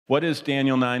What is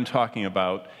Daniel 9 talking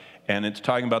about? And it's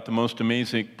talking about the most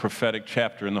amazing prophetic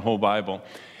chapter in the whole Bible.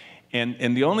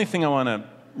 And the only thing I want to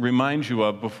remind you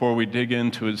of before we dig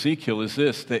into Ezekiel is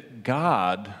this, that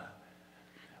God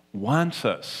wants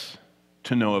us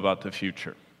to know about the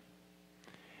future.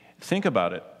 Think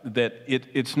about it, that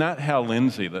it's not Hal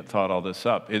Lindsey that thought all this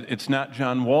up. It's not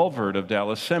John Walvoord of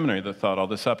Dallas Seminary that thought all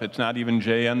this up. It's not even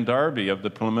J.N. Darby of the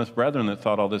Plymouth Brethren that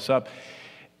thought all this up.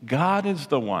 God is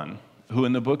the one who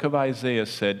in the book of Isaiah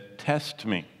said, "Test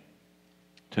me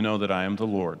to know that I am the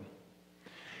Lord.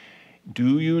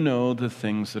 Do you know the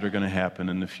things that are going to happen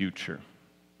in the future?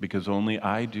 Because only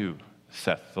I do,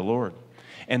 saith the Lord."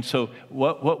 And so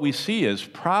what we see is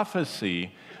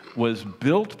prophecy was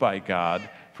built by God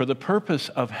for the purpose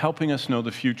of helping us know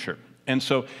the future. And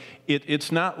so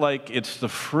it's not like it's the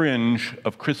fringe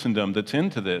of Christendom that's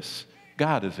into this.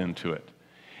 God is into it.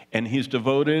 And he's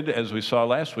devoted, as we saw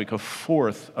last week, a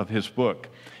fourth of his book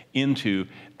into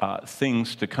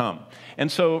things to come. And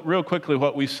so real quickly,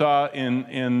 what we saw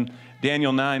in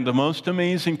Daniel 9, the most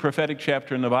amazing prophetic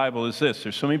chapter in the Bible is this.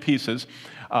 There's so many pieces.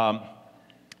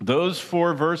 Those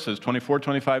 4 verses, 24,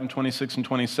 25, and 26, and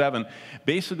 27,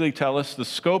 basically tell us the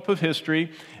scope of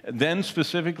history, then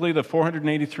specifically the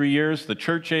 483 years, the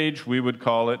church age, we would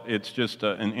call it, it's just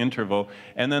an interval,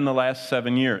 and then the last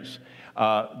 7 years.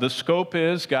 The scope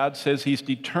is, God says he's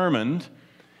determined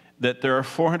that there are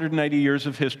 490 years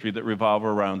of history that revolve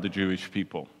around the Jewish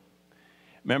people.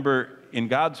 Remember, in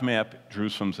God's map,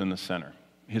 Jerusalem's in the center,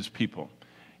 his people.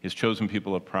 His chosen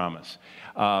people of promise.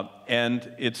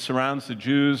 And it surrounds the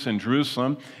Jews in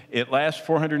Jerusalem. It lasts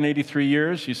 483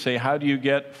 years. You say, how do you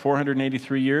get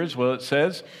 483 years? Well, it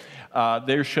says,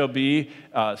 there shall be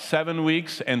 7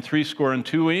 weeks and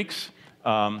 62 weeks.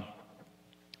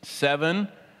 7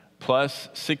 plus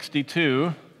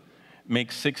 62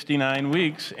 makes 69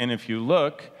 weeks. And if you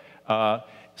look,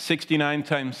 69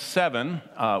 times 7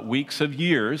 weeks of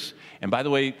years. And by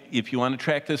the way, if you want to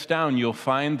track this down, you'll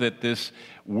find that this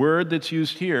word that's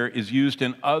used here is used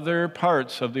in other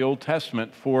parts of the Old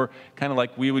Testament for kind of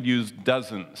like we would use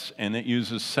dozens, and it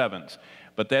uses sevens.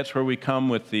 But that's where we come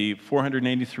with the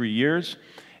 483 years.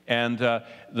 And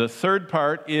the third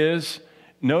part is,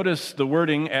 notice the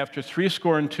wording, after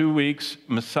 62 weeks,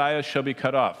 Messiah shall be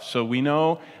cut off. So we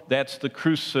know that's the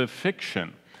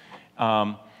crucifixion.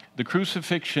 The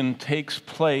crucifixion takes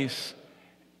place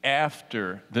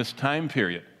after this time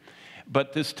period.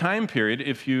 But this time period,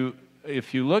 if you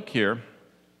look here,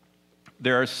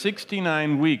 there are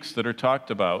 69 weeks that are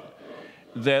talked about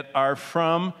that are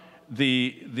from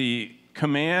the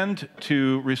command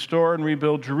to restore and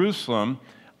rebuild Jerusalem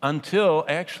until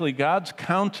actually God's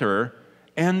counter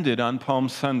ended on Palm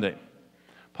Sunday.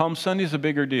 Palm Sunday is a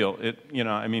bigger deal.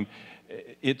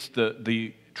 It's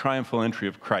the triumphal entry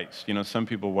of Christ. You know, some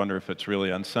people wonder if it's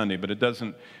really on Sunday, but it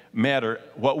doesn't matter.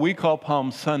 What we call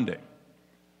Palm Sunday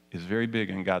is very big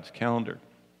in God's calendar.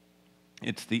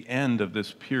 It's the end of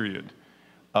this period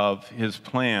of his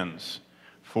plans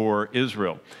for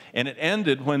Israel. And it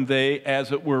ended when they,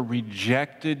 as it were,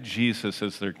 rejected Jesus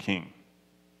as their king.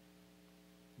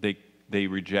 They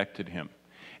rejected him.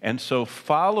 And so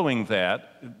following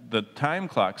that, the time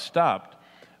clock stopped,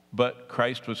 but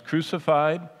Christ was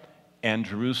crucified and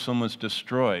Jerusalem was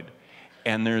destroyed.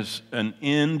 And there's an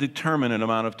indeterminate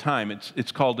amount of time.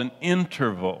 It's called an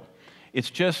interval. It's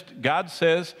just, God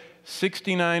says,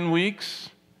 69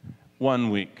 weeks, 1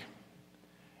 week.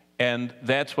 And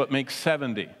that's what makes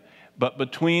 70. But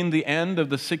between the end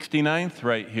of the 69th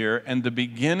right here and the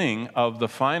beginning of the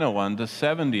final one, the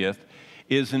 70th,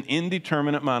 is an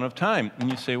indeterminate amount of time. And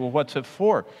you say, well, what's it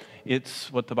for?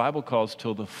 It's what the Bible calls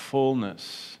till the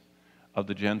fullness of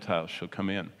the Gentiles shall come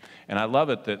in. And I love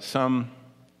it that some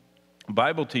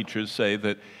Bible teachers say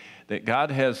that God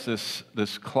has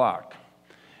this clock,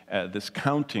 this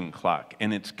counting clock,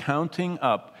 and it's counting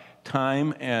up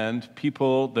time and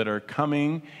people that are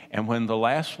coming, and when the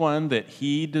last one that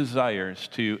he desires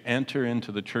to enter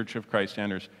into the church of Christ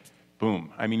enters,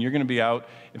 boom. I mean, you're going to be out.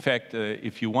 In fact,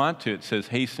 if you want to, it says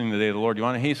hastening the day of the Lord. You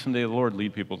want to hasten the day of the Lord,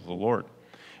 lead people to the Lord.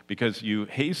 Because you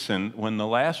hasten when the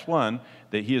last one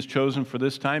that he has chosen for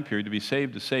this time period to be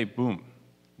saved is saved, boom.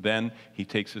 Then he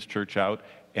takes his church out,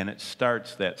 and it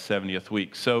starts that 70th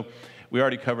week. So we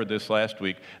already covered this last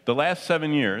week. The last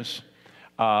 7 years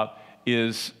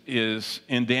is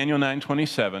in Daniel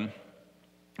 9:27,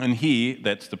 and he,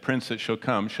 that's the prince that shall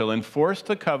come, shall enforce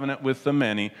the covenant with the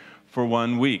many for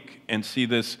 1 week. And see,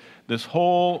 this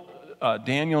whole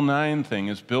Daniel 9 thing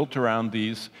is built around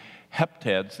these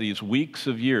heptads, these weeks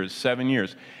of years, 7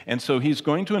 years. And so he's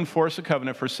going to enforce a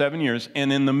covenant for 7 years,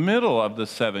 and in the middle of the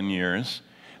 7 years,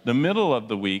 the middle of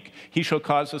the week, he shall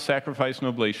cause the sacrifice and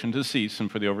oblation to cease,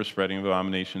 and for the overspreading of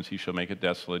abominations he shall make it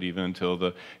desolate, even until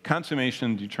the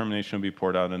consummation and determination will be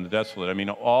poured out on the desolate. I mean,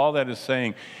 all that is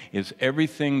saying is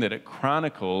everything that it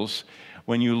chronicles.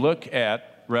 When you look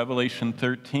at Revelation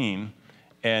 13,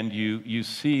 and you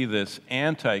see this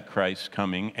Antichrist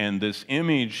coming, and this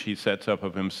image he sets up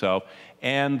of himself,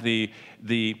 and the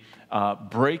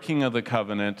breaking of the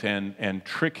covenant and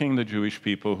tricking the Jewish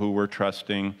people who were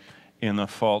trusting in the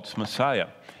false Messiah.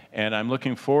 And I'm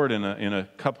looking forward in a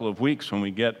couple of weeks when we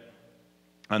get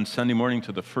on Sunday morning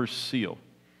to the first seal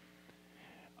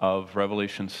of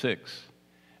Revelation 6.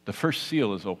 The first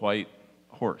seal is a white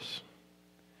horse.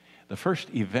 The first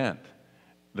event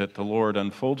that the Lord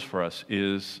unfolds for us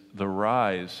is the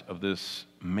rise of this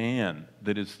man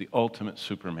that is the ultimate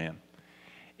Superman.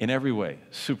 In every way,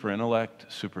 super intellect,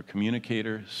 super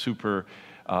communicator, super,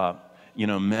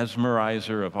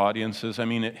 mesmerizer of audiences. I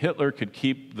mean, Hitler could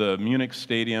keep the Munich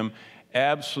stadium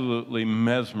absolutely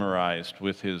mesmerized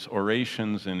with his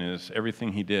orations and his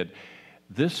everything he did.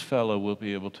 This fellow will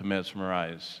be able to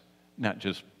mesmerize not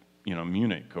just,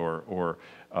 Munich or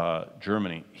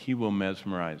Germany. He will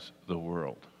mesmerize the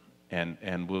world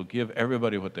and will give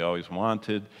everybody what they always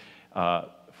wanted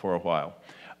for a while.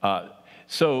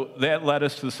 So that led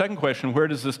us to the second question. Where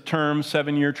does this term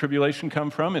 7-year tribulation come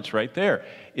from? It's right there.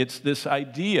 It's this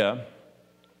idea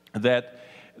that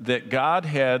God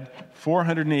had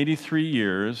 483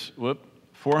 years,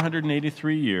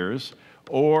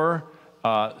 or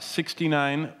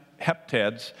 69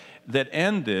 heptads that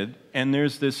ended, and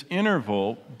there's this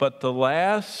interval, but the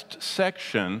last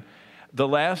section, the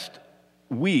last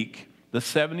week, the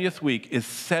 70th week, is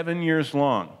 7 years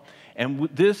long. And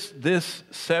this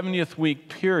 70th week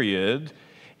period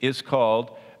is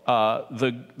called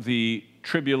the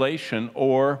tribulation,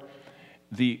 or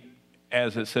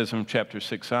as it says in chapter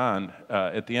 6 on,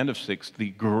 at the end of 6, the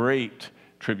great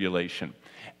tribulation.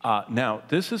 Now,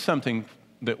 this is something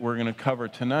that we're going to cover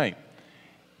tonight.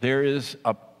 There is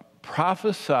a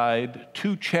prophesied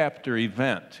 2-chapter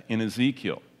event in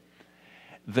Ezekiel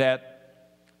that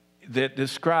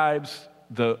describes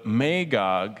the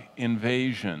Magog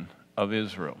invasion of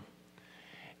Israel.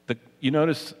 You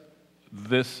notice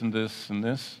this and this and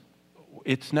this?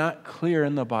 It's not clear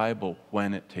in the Bible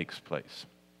when it takes place.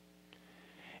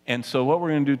 And so what we're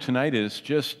going to do tonight is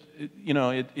just,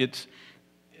 it's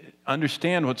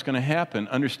understand what's going to happen,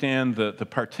 understand the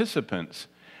participants,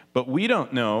 but we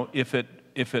don't know if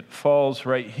it falls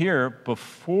right here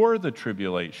before the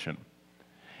tribulation.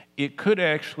 It could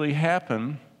actually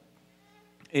happen.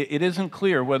 It isn't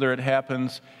clear whether it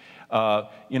happens,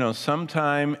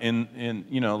 sometime in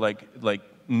like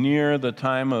near the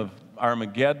time of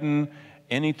Armageddon,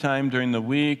 anytime during the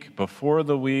week, before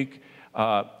the week.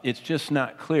 It's just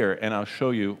not clear, and I'll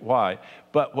show you why.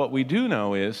 But what we do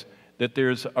know is that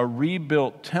there's a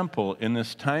rebuilt temple in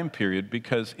this time period,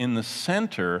 because in the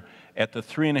center, at the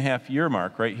 3.5-year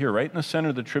mark, right here, right in the center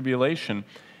of the tribulation,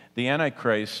 the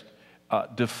Antichrist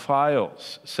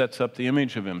defiles, sets up the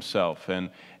image of himself,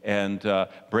 and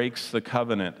breaks the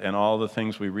covenant and all the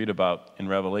things we read about in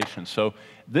Revelation. So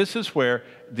this is where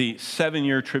the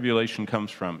 7-year tribulation comes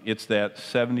from. It's that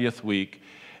 70th week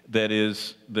that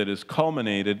is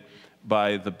culminated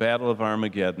by the Battle of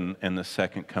Armageddon and the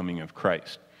second coming of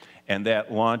Christ. And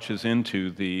that launches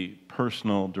into the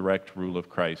personal direct rule of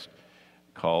Christ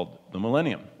called the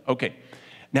millennium. Okay.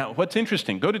 Now, what's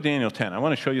interesting, go to Daniel 10. I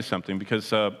want to show you something,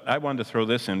 because I wanted to throw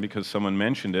this in because someone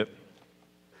mentioned it.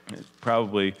 It's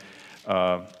probably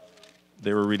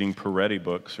they were reading Peretti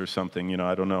books or something,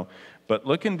 I don't know. But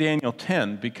look in Daniel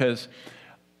 10, because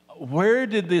where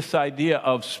did this idea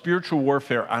of spiritual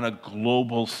warfare on a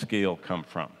global scale come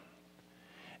from?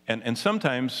 And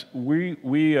sometimes we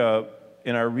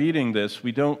in our reading this,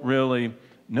 we don't really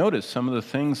notice some of the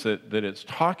things that it's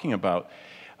talking about.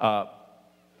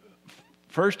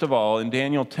 First of all, in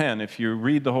Daniel 10, if you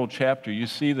read the whole chapter, you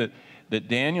see that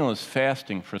Daniel is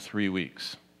fasting for 3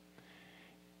 weeks.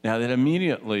 Now, that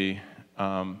immediately,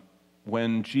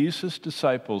 when Jesus'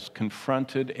 disciples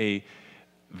confronted a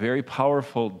very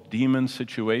powerful demon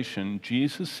situation,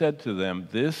 Jesus said to them,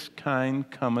 "This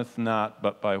kind cometh not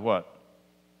but by" what?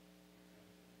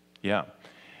 Yeah.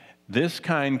 "This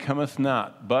kind cometh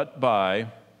not but by,"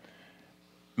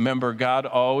 remember, God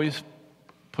always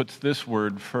puts this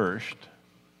word first,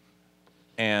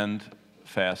 "and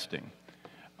fasting."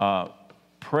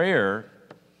 Prayer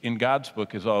in God's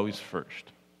book is always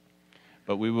first.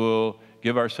 But we will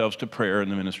give ourselves to prayer in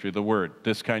the ministry of the word.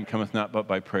 "This kind cometh not but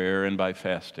by prayer and by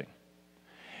fasting."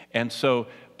 And so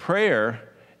prayer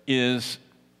is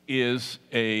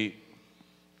a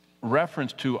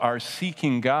reference to our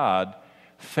seeking God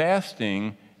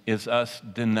Fasting is us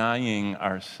denying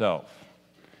ourself,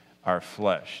 our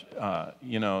flesh.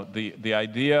 The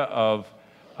idea of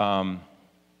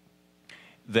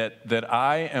that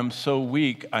I am so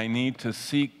weak, I need to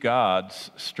seek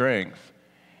God's strength,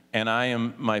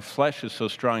 and my flesh is so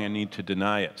strong, I need to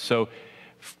deny it. So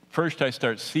first I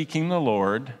start seeking the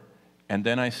Lord, and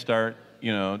then I start,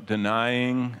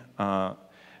 denying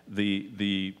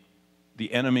the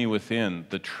enemy within,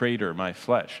 the traitor, my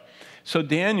flesh. So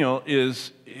Daniel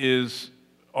is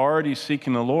already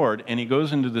seeking the Lord, and he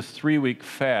goes into this 3-week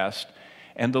fast,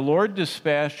 and the Lord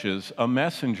dispatches a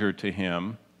messenger to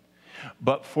him,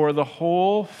 but for the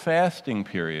whole fasting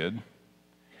period,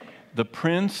 the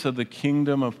prince of the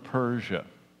kingdom of Persia.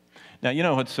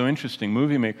 Now, what's so interesting?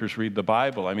 Movie makers read the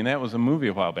Bible. I mean, that was a movie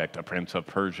a while back, The Prince of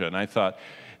Persia, and I thought,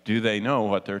 do they know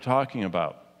what they're talking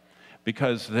about?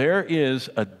 Because there is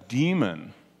a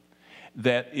demon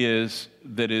that is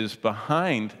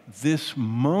behind this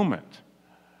moment,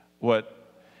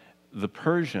 what the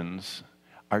Persians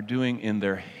are doing in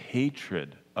their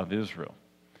hatred of Israel.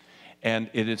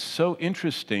 And it is so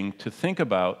interesting to think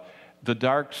about the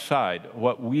dark side,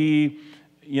 what we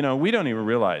don't even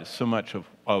realize so much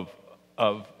of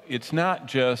it's not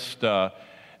just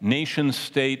nation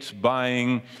states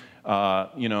buying,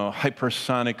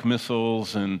 hypersonic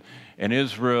missiles and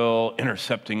Israel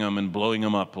intercepting them and blowing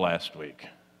them up last week.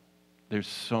 There's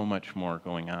so much more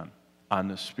going on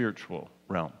the spiritual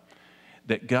realm.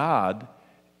 That God,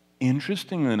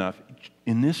 interestingly enough,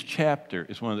 in this chapter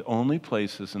is one of the only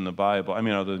places in the Bible,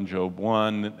 other than Job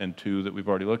 1 and 2 that we've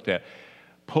already looked at,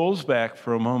 pulls back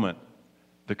for a moment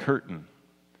the curtain,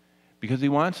 because he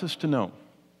wants us to know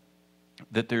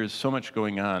that there is so much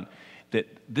going on, that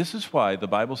this is why the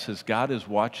Bible says God is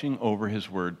watching over his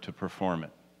word to perform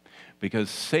it. Because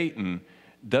Satan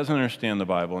doesn't understand the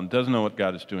Bible and doesn't know what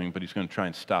God is doing, but he's going to try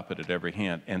and stop it at every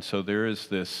hand. And so there is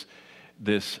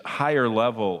this higher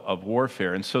level of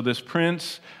warfare. And so this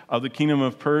prince of the kingdom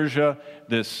of Persia,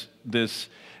 this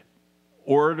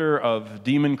order of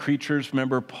demon creatures,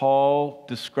 remember Paul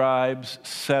describes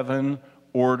 7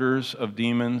 orders of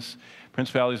demons,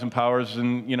 principalities and powers,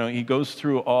 and he goes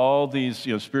through all these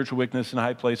spiritual wickedness in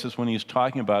high places when he's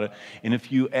talking about it. And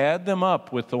if you add them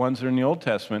up with the ones that are in the Old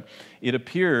Testament, it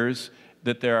appears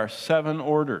that there are 7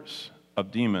 orders of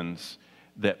demons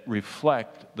that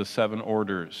reflect the 7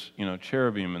 orders,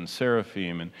 cherubim and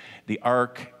seraphim and the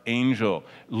archangel,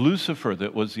 Lucifer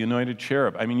that was the anointed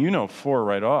cherub. 4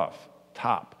 right off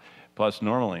top, plus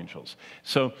normal angels.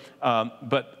 So,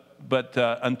 but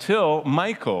until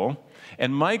Michael,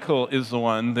 and Michael is the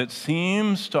one that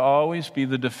seems to always be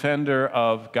the defender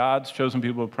of God's chosen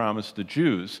people of promise, the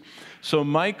Jews. So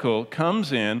Michael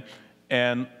comes in,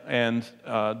 and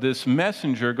this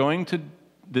messenger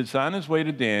that's on his way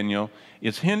to Daniel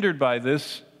is hindered by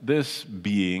this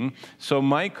being. So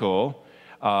Michael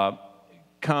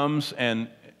comes and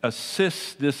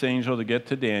assists this angel to get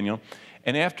to Daniel.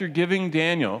 And after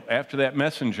that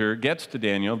messenger gets to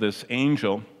Daniel, this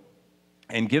angel,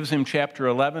 and gives him chapter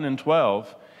 11 and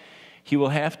 12, he will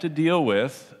have to deal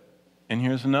with, and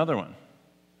here's another one,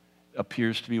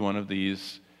 appears to be one of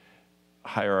these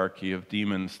hierarchy of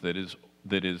demons that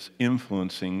is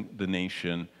influencing the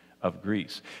nation of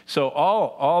Greece. So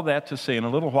all that to say, in a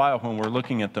little while when we're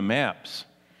looking at the maps,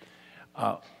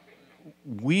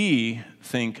 we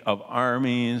think of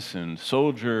armies and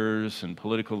soldiers and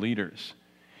political leaders,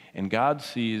 and God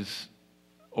sees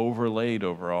overlaid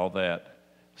over all that,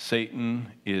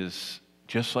 Satan is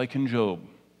just like in Job.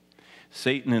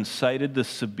 Satan incited the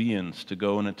Sabaeans to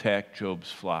go and attack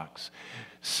Job's flocks.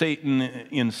 Satan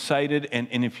incited,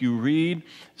 and if you read,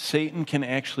 Satan can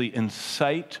actually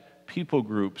incite people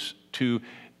groups to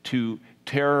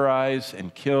terrorize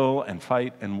and kill and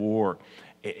fight and war.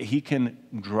 He can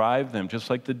drive them,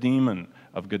 just like the demon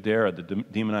of Gadara, the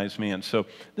demonized man. So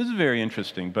this is very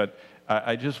interesting, but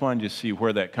I just wanted you to see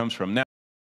where that comes from.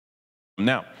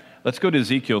 Now, let's go to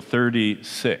Ezekiel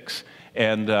 36,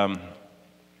 and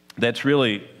that's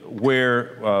really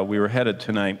where we were headed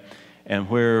tonight and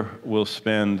where we'll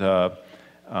spend the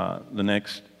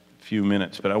next few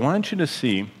minutes. But I want you to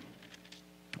see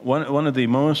one of the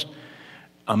most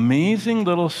amazing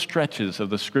little stretches of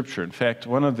the Scripture. In fact,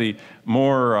 one of the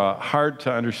more hard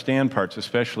to understand parts,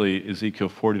 especially Ezekiel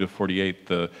 40 to 48,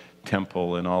 the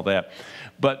temple and all that.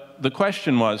 But the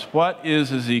question was, what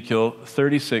is Ezekiel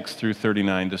 36 through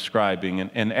 39 describing?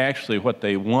 And actually what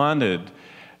they wanted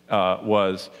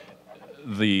was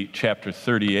the chapter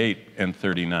 38 and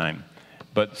 39.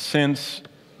 But since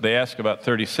they ask about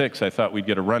 36, I thought we'd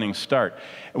get a running start.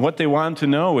 And what they want to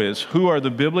know is, who are the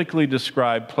biblically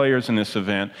described players in this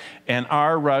event, and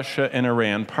are Russia and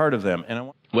Iran part of them?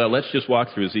 Well, let's just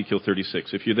walk through Ezekiel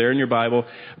 36. If you're there in your Bible,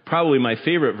 probably my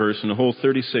favorite verse in the whole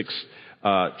 36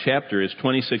 chapter is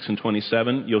 26 and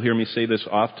 27. You'll hear me say this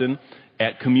often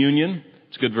at communion.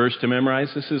 It's a good verse to memorize.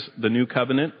 This is the new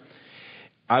covenant.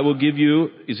 I will give you,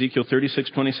 Ezekiel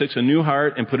 36:26, a new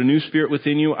heart and put a new spirit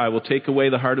within you. I will take away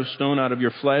the heart of stone out of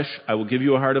your flesh. I will give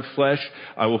you a heart of flesh.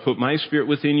 I will put my spirit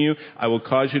within you. I will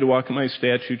cause you to walk in my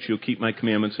statutes. You'll keep my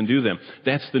commandments and do them.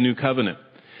 That's the new covenant.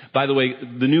 By the way,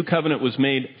 the new covenant was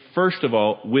made, first of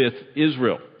all, with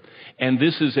Israel. And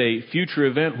this is a future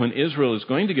event when Israel is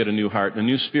going to get a new heart and a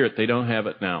new spirit. They don't have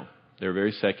it now. They're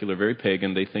very secular, very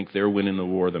pagan. They think they're winning the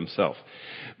war themselves.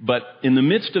 But in the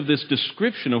midst of this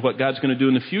description of what God's going to do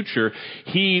in the future,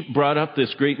 he brought up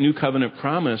this great new covenant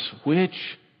promise, which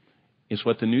is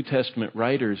what the New Testament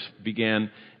writers began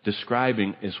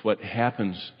describing as what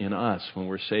happens in us when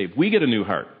we're saved. We get a new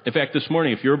heart. In fact, this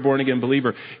morning, if you're a born-again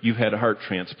believer, you've had a heart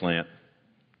transplant.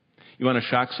 You want to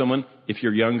shock someone? If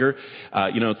you're younger,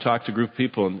 talk to a group of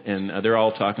people, and they're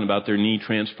all talking about their knee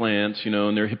transplants,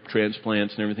 and their hip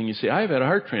transplants and everything. You say, I've had a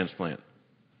heart transplant.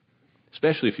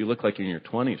 Especially if you look like you're in your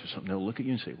 20s or something. They'll look at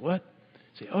you and say, what?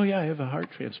 Say, oh yeah, I have a heart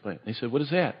transplant. They said, what is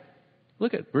that?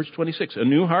 Look at verse 26. A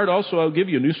new heart also I'll give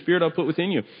you, a new spirit I'll put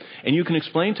within you. And you can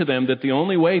explain to them that the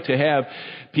only way to have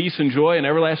peace and joy and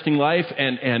everlasting life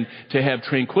and to have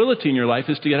tranquility in your life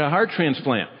is to get a heart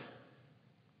transplant.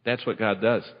 That's what God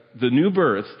does. The new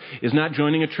birth is not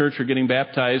joining a church or getting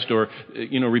baptized or,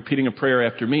 repeating a prayer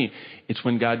after me. It's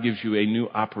when God gives you a new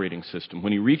operating system.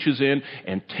 When he reaches in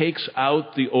and takes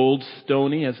out the old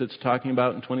stony, as it's talking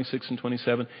about in 26 and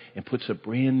 27, and puts a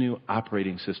brand new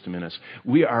operating system in us.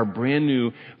 We are brand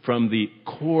new from the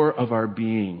core of our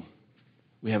being.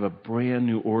 We have a brand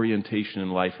new orientation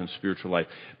in life and spiritual life.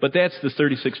 But that's the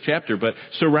 36th chapter. But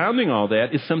surrounding all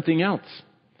that is something else.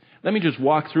 Let me just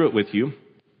walk through it with you.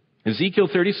 Ezekiel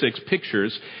 36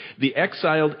 pictures the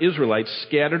exiled Israelites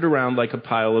scattered around like a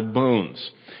pile of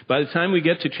bones. By the time we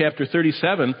get to chapter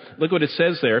 37, look what it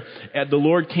says there. And the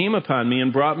Lord came upon me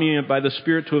and brought me by the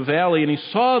Spirit to a valley, and he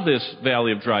saw this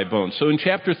valley of dry bones. So in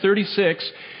chapter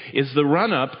 36 is the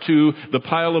run-up to the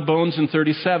pile of bones in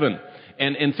 37.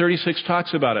 And 36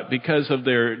 talks about it. Because of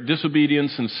their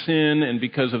disobedience and sin and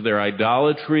because of their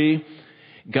idolatry,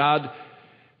 God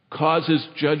causes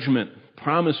judgment,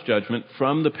 promised judgment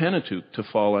from the Pentateuch to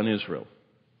fall on Israel.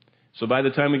 So by the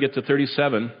time we get to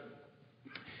 37,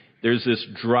 there's this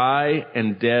dry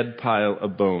and dead pile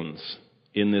of bones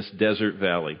in this desert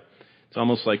valley. It's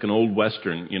almost like an old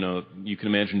Western, you can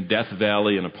imagine Death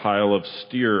Valley and a pile of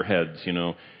steer heads,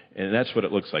 and that's what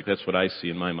it looks like. That's what I see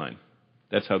in my mind.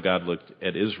 That's how God looked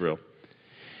at Israel.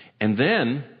 And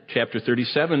then, chapter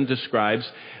 37 describes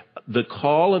the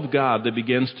call of God that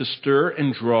begins to stir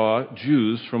and draw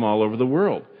Jews from all over the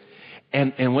world.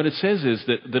 And what it says is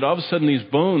that all of a sudden these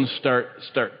bones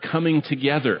start coming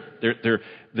together.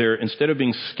 They're instead of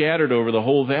being scattered over the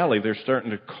whole valley, they're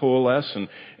starting to coalesce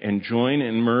and join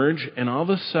and merge. And all of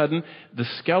a sudden the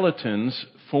skeletons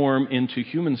form into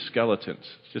human skeletons.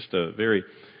 It's just a very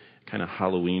kind of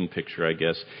Halloween picture, I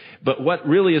guess. But what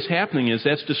really is happening is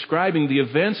that's describing the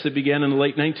events that began in the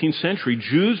late 19th century.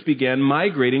 Jews began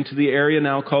migrating to the area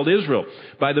now called Israel.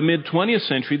 By the mid-20th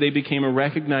century, they became a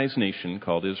recognized nation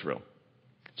called Israel.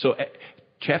 So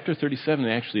chapter 37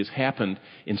 actually has happened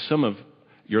in some of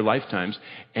your lifetimes,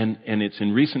 and it's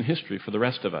in recent history for the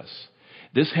rest of us.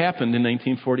 This happened in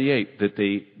 1948,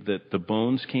 that the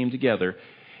bones came together,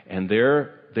 and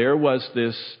there was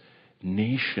this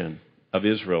nation of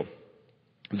Israel.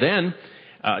 Then,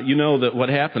 that what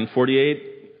happened, 48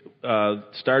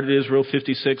 started Israel,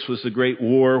 56 was the Great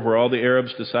War, where all the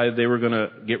Arabs decided they were going to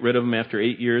get rid of them after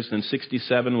 8 years. Then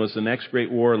 67 was the next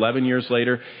Great War, 11 years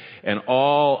later, and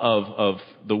all of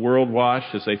the world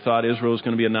watched as they thought Israel was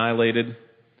going to be annihilated,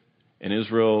 and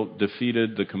Israel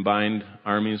defeated the combined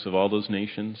armies of all those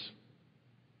nations.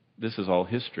 This is all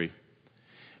history.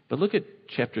 But look at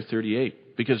chapter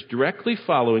 38, because directly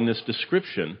following this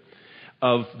description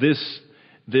of this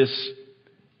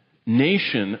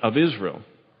nation of Israel,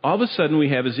 all of a sudden we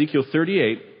have Ezekiel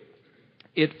 38.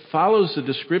 It follows the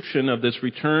description of this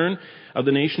return of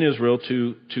the nation Israel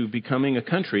to becoming a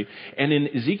country. And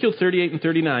in Ezekiel 38 and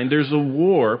 39, there's a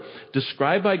war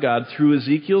described by God through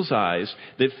Ezekiel's eyes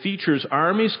that features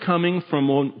armies coming from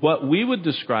what we would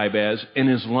describe as an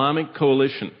Islamic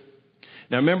coalition.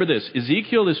 Now remember this,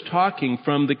 Ezekiel is talking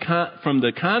from the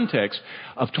context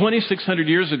of 2,600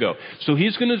 years ago. So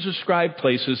he's going to describe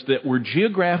places that were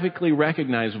geographically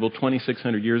recognizable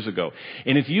 2,600 years ago.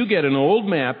 And if you get an old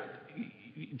map,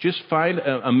 just find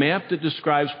a map that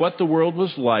describes what the world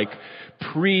was like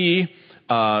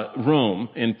pre-Rome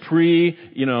and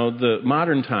the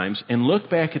modern times, and look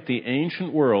back at the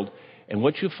ancient world, and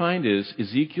what you find is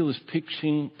Ezekiel is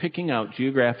picking out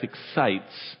geographic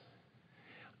sites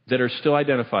that are still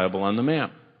identifiable on the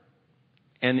map.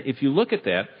 And if you look at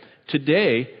that,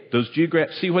 today,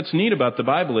 see what's neat about the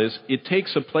Bible is it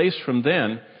takes a place from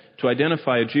then to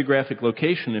identify a geographic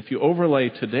location. If you overlay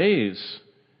today's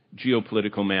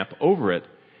geopolitical map over it,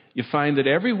 you find that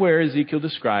everywhere Ezekiel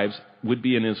describes would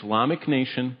be an Islamic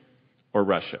nation or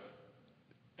Russia.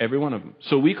 Every one of them.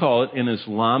 So we call it an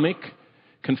Islamic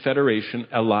confederation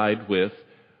allied with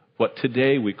what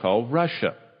today we call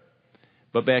Russia.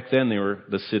 But back then they were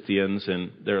the Scythians,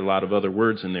 and there are a lot of other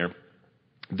words in there.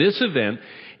 This event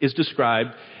is described,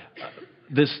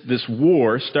 this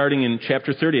war, starting in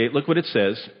chapter 38. Look what it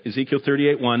says, Ezekiel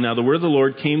 38:1. Now the word of the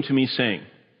Lord came to me saying.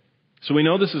 So we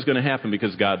know this is going to happen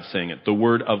because God's saying it, the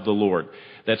word of the Lord.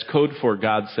 That's code for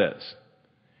God says.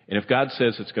 And if God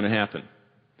says, it's going to happen.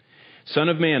 Son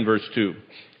of man, verse 2,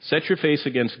 set your face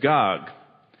against Gog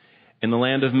in the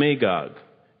land of Magog,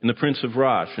 and the prince of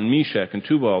Rosh, and Meshach, and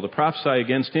Tubal, to prophesy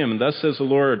against him. And thus says the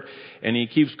Lord, and he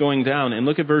keeps going down. And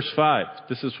look at verse 5.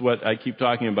 This is what I keep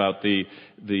talking about, the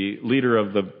leader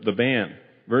of the band.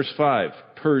 Verse 5,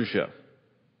 Persia.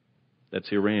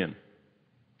 That's Iran.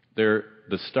 They're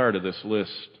the start of this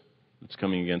list that's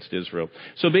coming against Israel.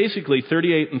 So basically,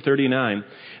 38 and 39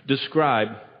 describe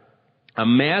a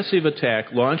massive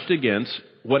attack launched against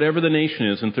whatever the nation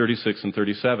is in 36 and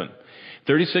 37.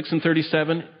 36 and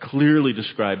 37 clearly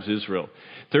describes Israel.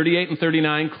 38 and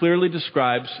 39 clearly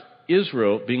describes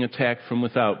Israel being attacked from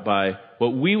without by what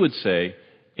we would say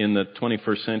in the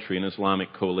 21st century an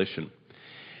Islamic coalition.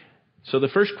 So the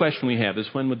first question we have is,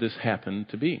 when would this happen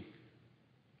to be?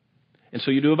 And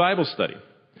so you do a Bible study.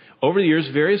 Over the years,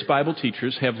 various Bible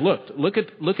teachers have looked. Look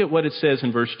at what it says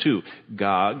in verse 2,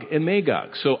 Gog and Magog.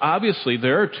 So obviously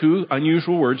there are two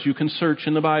unusual words you can search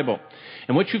in the Bible.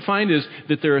 And what you find is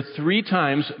that there are 3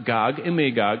 times Gog and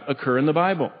Magog occur in the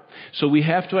Bible. So we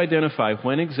have to identify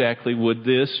when exactly would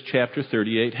this chapter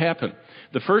 38 happen.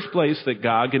 The first place that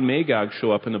Gog and Magog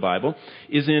show up in the Bible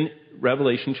is in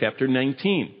Revelation chapter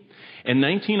 19. And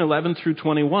 19:11 through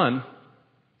 21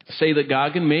 say that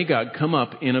Gog and Magog come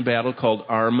up in a battle called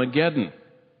Armageddon.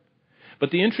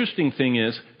 But the interesting thing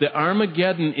is that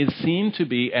Armageddon is seen to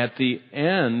be at the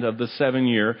end of the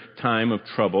 7-year time of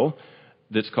trouble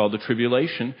that's called the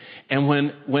tribulation. And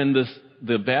when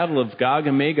the battle of Gog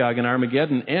and Magog and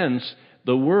Armageddon ends,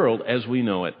 the world as we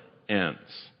know it ends.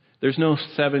 There's no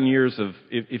 7 years of,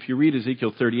 if you read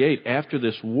Ezekiel 38, after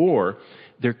this war,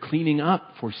 they're cleaning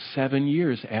up for 7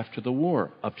 years after the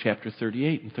war of chapter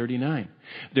 38 and 39.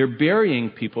 They're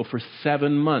burying people for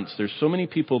 7 months. There's so many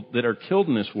people that are killed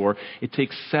in this war, it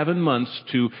takes 7 months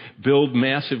to build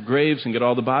massive graves and get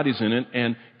all the bodies in it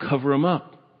and cover them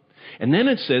up. And then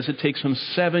it says it takes them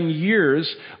 7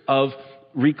 years of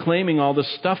reclaiming all the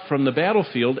stuff from the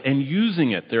battlefield and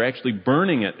using it. They're actually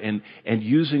burning it and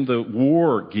using the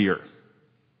war gear.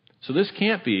 So this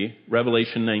can't be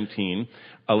Revelation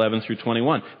 19:11 through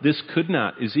 21. This could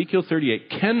not, Ezekiel 38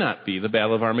 cannot be the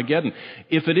Battle of Armageddon.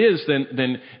 If it is,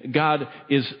 then God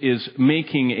is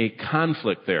making a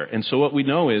conflict there. And so what we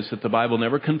know is that the Bible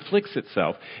never conflicts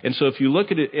itself. And so if you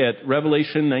look at it at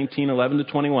Revelation 19:11 to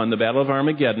 21, the Battle of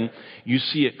Armageddon, you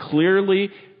see it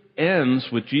clearly ends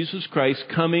with Jesus Christ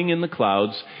coming in the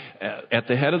clouds at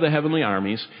the head of the heavenly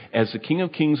armies as the King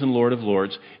of Kings and Lord of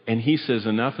Lords, and he says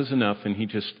enough is enough, and he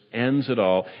just ends it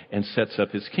all and sets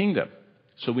up his kingdom.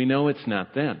 So we know it's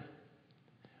not then.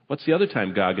 What's the other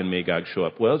time Gog and Magog show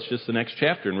up? Well, it's just the next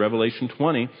chapter in Revelation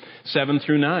 20:7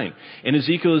 through 9. And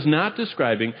Ezekiel is not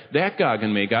describing that Gog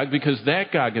and Magog, because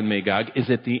that Gog and Magog is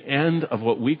at the end of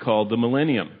what we call the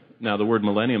millennium. Now, the word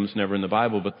millennium is never in the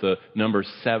Bible, but the number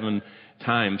 7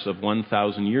 times of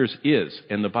 1,000 years is.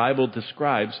 And the Bible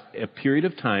describes a period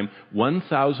of time,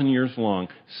 1,000 years long,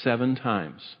 7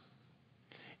 times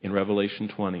in Revelation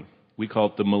 20. We call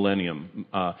it the millennium.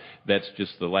 That's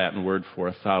just the Latin word for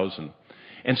 1,000.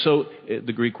 And so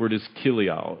the Greek word is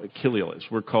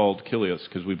kilios. We're called kilios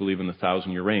because we believe in the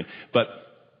 1,000-year reign. But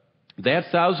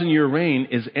that 1,000-year reign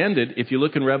is ended. If you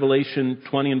look in Revelation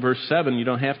 20 and verse 7, you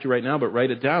don't have to right now, but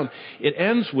write it down. It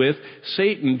ends with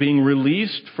Satan being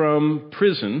released from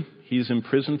prison. He's in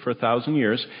prison for 1,000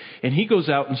 years. And he goes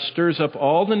out and stirs up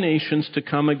all the nations to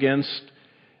come against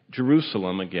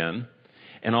Jerusalem again.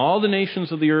 And all the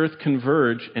nations of the earth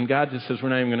converge, and God just says, we're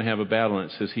not even going to have a battle.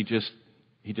 And it says he just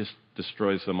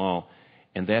destroys them all.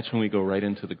 And that's when we go right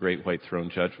into the great white throne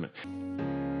judgment.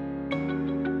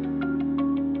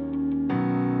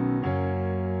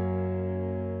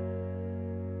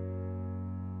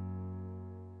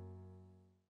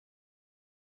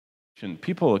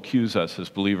 People accuse us as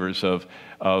believers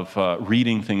of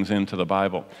reading things into the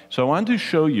Bible. So I wanted to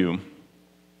show you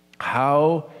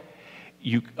how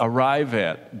you arrive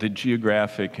at the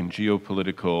geographic and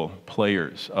geopolitical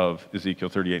players of Ezekiel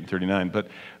 38 and 39.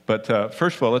 But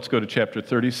first of all, let's go to chapter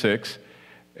 36.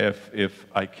 If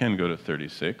I can go to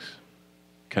 36.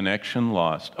 Connection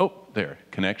lost. Oh, there.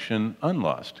 Connection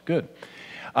unlost. Good.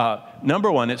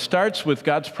 Number one, it starts with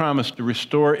God's promise to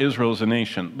restore Israel as a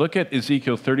nation. Look at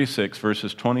Ezekiel 36,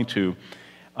 verses 22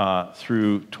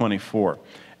 through 24.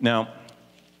 Now,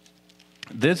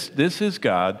 this is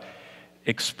God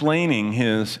explaining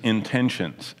his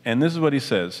intentions. And this is what he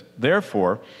says.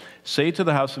 Therefore, say to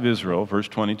the house of Israel, verse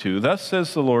 22, thus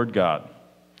says the Lord God,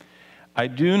 I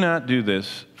do not do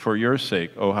this for your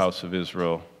sake, O house of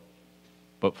Israel,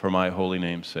 but for my holy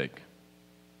name's sake.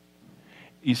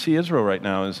 You see, Israel right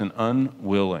now is an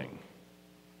unwilling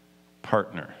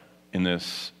partner in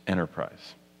this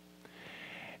enterprise.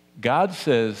 God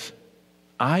says,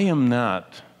 I am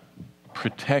not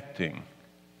protecting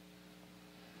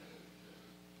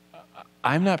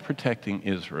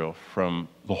Israel from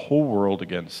the whole world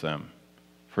against them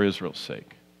for Israel's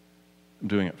sake. I'm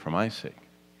doing it for my sake.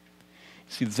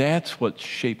 See, that's what's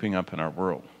shaping up in our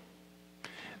world.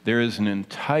 There is an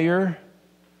entire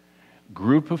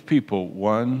group of people,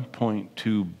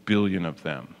 1.2 billion of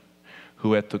them,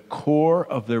 who at the core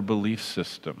of their belief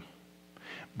system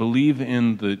believe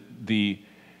in the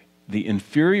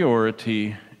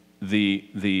inferiority,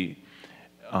 the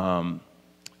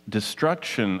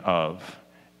destruction of,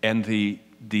 and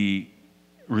the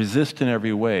resist in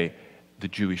every way the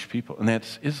Jewish people, and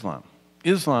that's Islam.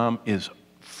 Islam is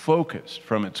focused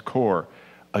from its core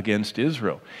against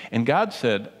Israel. And God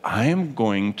said, I am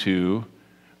going to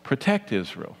protect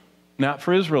Israel, not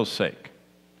for Israel's sake.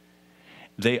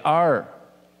 They are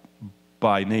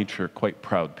by nature quite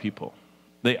proud people.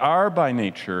 They are by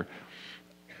nature,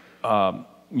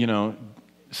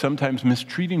 sometimes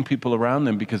mistreating people around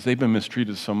them because they've been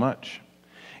mistreated so much.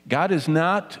 God is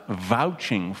not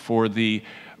vouching for the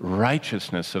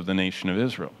righteousness of the nation of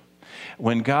Israel.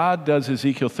 When God does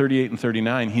Ezekiel 38 and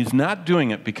 39, he's not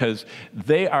doing it because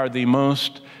they are the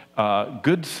most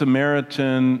good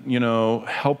Samaritan,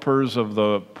 helpers of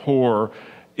the poor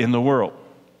in the world.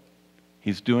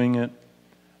 He's doing it.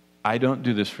 I don't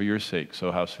do this for your sake,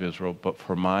 so house of Israel, but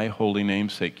for my holy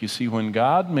name's sake. You see, when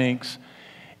God makes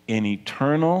an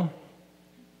eternal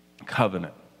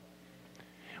covenant,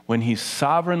 when he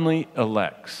sovereignly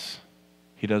elects,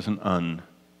 he doesn't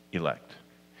unelect.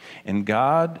 And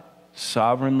God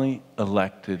sovereignly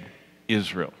elected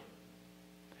Israel.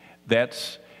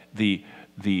 That's the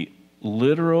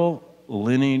literal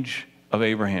lineage of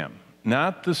Abraham,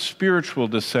 not the spiritual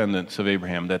descendants of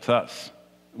Abraham. That's us.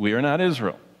 We are not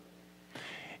Israel.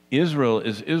 Israel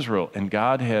is Israel, and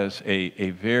God has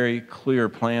a very clear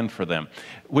plan for them,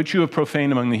 which you have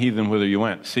profaned among the heathen whither you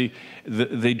went. See,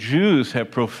 the Jews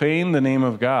have profaned the name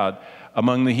of God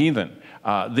among the heathen.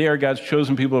 They are God's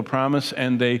chosen people of promise,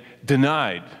 and they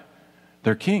denied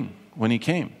their king when he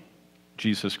came,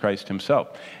 Jesus Christ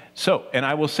himself. So, and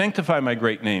I will sanctify my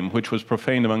great name, which was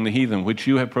profaned among the heathen, which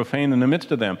you have profaned in the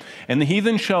midst of them. And the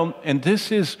heathen shall, and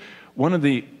this is one of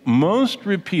the most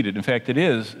repeated, in fact, it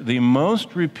is the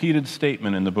most repeated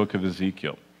statement in the book of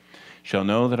Ezekiel. Shall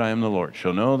know that I am the Lord,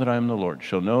 shall know that I am the Lord,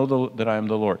 shall know that I am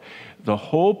the Lord. The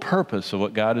whole purpose of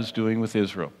what God is doing with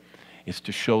Israel is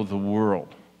to show the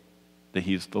world that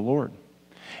he's the Lord.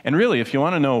 And really, if you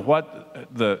want to know what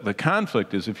the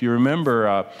conflict is, if you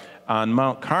remember on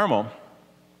Mount Carmel,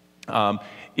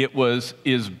 it was,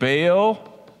 is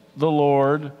Baal the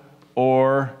Lord,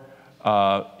 or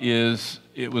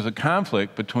it was a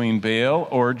conflict between Baal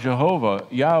or Jehovah,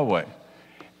 Yahweh.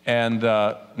 And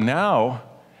now,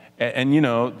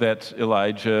 that's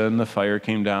Elijah and the fire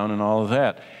came down and all of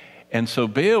that. And so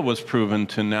Baal was proven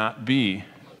to not be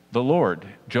the Lord.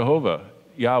 Jehovah,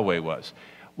 Yahweh was.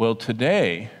 Well,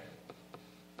 today,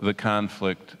 the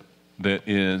conflict that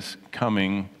is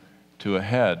coming to a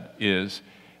head is,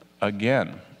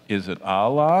 again, is it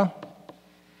Allah?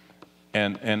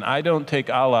 And I don't take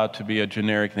Allah to be a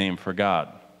generic name for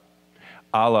God.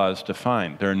 Allah is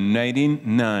defined. There are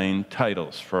 99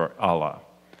 titles for Allah.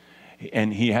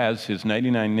 And he has his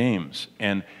 99 names.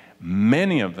 And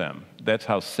many of them, that's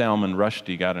how Salman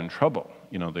Rushdie got in trouble,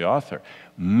 the author.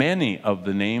 Many of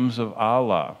the names of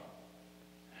Allah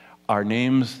are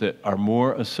names that are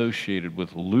more associated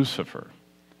with Lucifer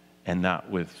and not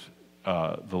with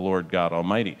the Lord God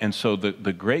Almighty. And so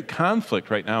the great conflict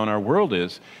right now in our world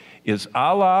is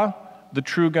Allah the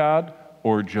true God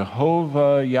or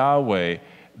Jehovah Yahweh,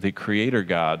 the creator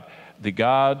God, the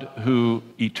God who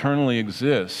eternally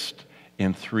exists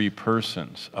in three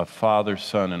persons, of Father,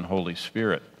 Son, and Holy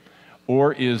Spirit?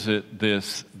 Or is it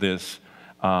this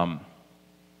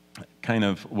kind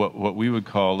of what we would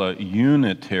call a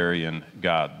Unitarian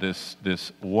God,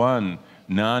 this one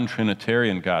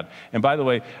non-Trinitarian God? And by the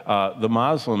way, the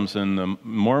Muslims and the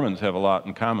Mormons have a lot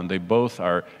in common. They both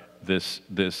are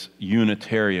this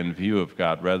Unitarian view of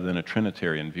God rather than a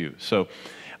Trinitarian view. So,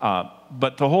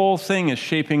 but the whole thing is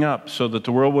shaping up so that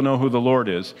the world will know who the Lord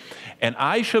is. And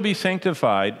I shall be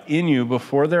sanctified in you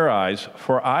before their eyes,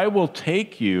 for I will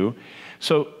take you.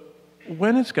 So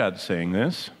when is God saying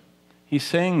this? He's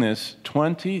saying this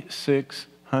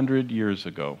 2,600 years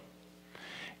ago.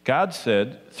 God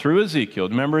said through Ezekiel,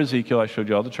 remember Ezekiel, I showed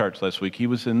you all the charts last week. He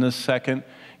was in the second,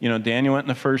 Daniel went in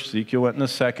the first, Ezekiel went in the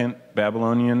second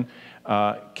Babylonian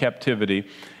captivity.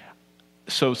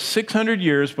 So 600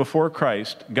 years before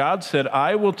Christ, God said,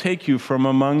 I will take you from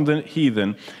among the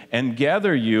heathen and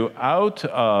gather you out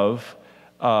of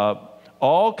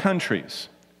all countries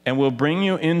and will bring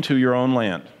you into your own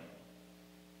land.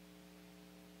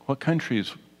 What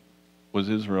countries was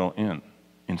Israel in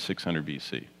 600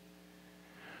 BC?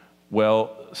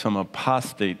 Well, some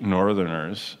apostate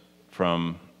northerners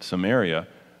from Samaria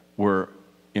were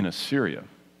in Assyria.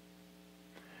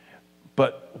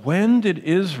 But when did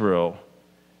Israel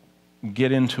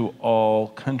get into all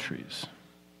countries?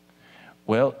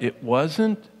 Well, it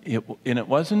wasn't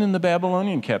in the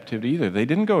Babylonian captivity either. They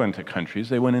didn't go into countries.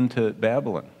 They went into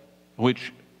Babylon,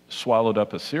 which swallowed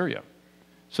up Assyria.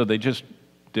 So they just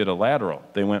did a lateral.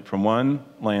 They went from one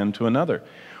land to another.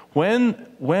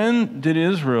 When did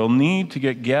Israel need to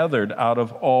get gathered out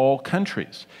of all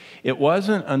countries? It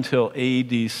wasn't until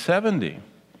AD 70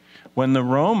 when the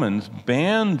Romans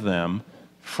banned them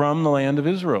from the land of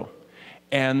Israel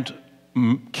and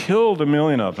killed 1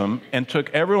 million of them and took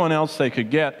everyone else they could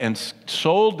get and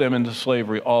sold them into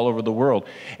slavery all over the world.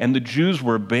 And the Jews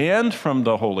were banned from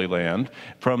the Holy Land,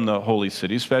 from the holy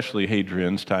city, especially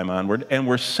Hadrian's time onward, and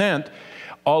were sent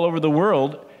all over the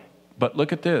world. But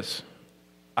look at this.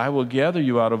 I will gather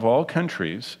you out of all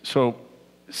countries. So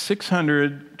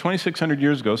 2,600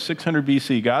 years ago, 600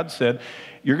 BC, God said,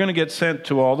 you're going to get sent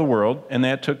to all the world. And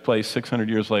that took place 600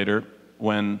 years later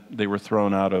when they were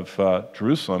thrown out of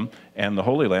Jerusalem and the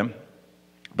Holy Land.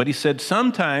 But he said,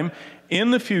 sometime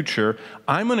in the future,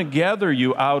 I'm going to gather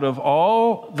you out of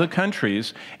all the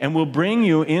countries and will bring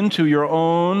you into your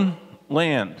own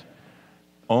land.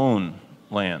 Own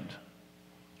land.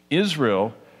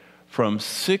 Israel, from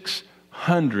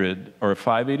 600 or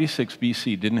 586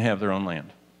 BC, didn't have their own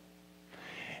land.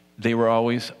 They were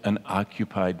always an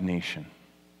occupied nation.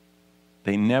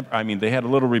 They had a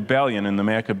little rebellion in the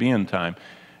Maccabean time,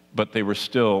 but they were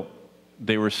still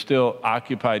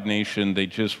occupied nation. They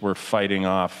just were fighting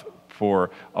off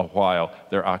for a while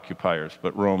their occupiers,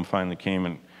 but Rome finally came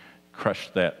and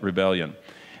crushed that rebellion.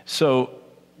 So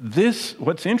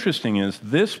what's interesting is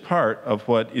this part of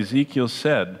what Ezekiel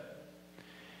said,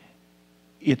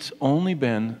 it's only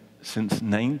been since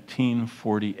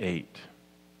 1948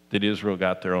 that Israel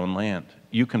got their own land.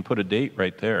 You can put a date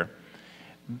right there.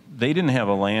 They didn't have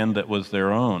a land that was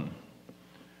their own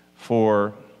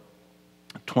for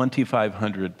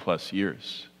 2,500 plus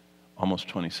years, almost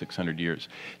 2,600 years.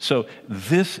 So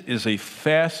this is a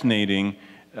fascinating,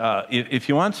 if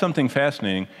you want something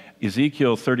fascinating,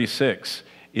 Ezekiel 36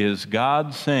 is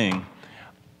God saying,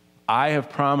 I have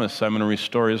promised I'm going to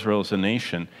restore Israel as a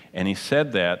nation. And he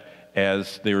said that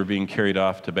as they were being carried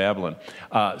off to Babylon.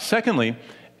 Secondly,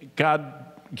 God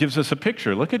gives us a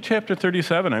picture. Look at chapter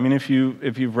 37. I mean, if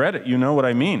you've read it, you know what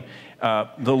I mean.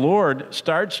 The Lord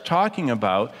starts talking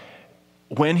about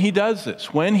when he does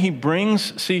this, when he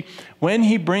brings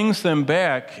them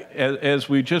back, as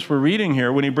we just were reading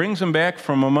here, when he brings them back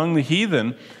from among the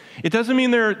heathen, it doesn't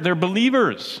mean they're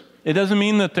believers. It doesn't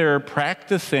mean that they're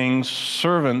practicing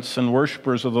servants and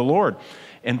worshipers of the Lord.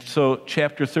 And so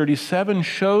chapter 37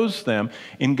 shows them,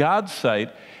 in God's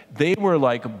sight, they were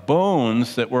like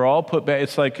bones that were all put back.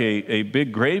 It's like a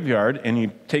big graveyard, and he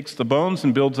takes the bones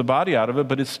and builds a body out of it,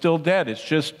 but it's still dead. It's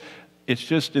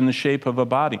just in the shape of a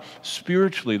body.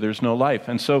 Spiritually, there's no life.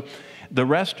 And so the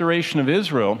restoration of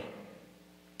Israel,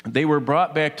 they were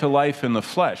brought back to life in the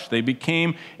flesh. They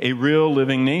became a real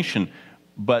living nation,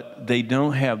 but they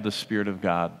don't have the Spirit of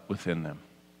God within them.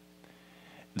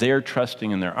 They are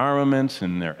trusting in their armaments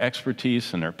and their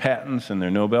expertise and their patents and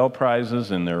their Nobel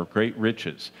Prizes and their great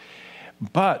riches.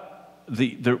 But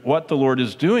what the Lord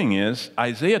is doing is,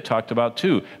 Isaiah talked about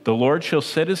too, the Lord shall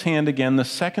set his hand again the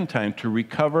second time to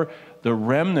recover the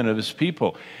remnant of his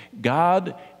people.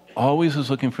 God always is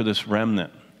looking for this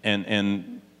remnant.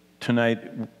 And tonight,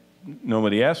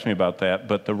 nobody asked me about that,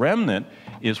 but the remnant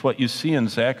is what you see in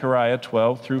Zechariah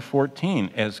 12 through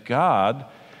 14, as God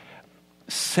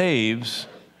saves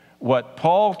what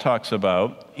Paul talks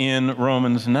about in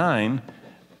Romans 9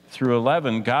 through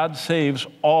 11. God saves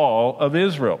all of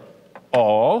Israel.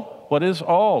 All, what is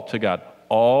all to God?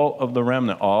 All of the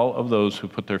remnant, all of those who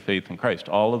put their faith in Christ,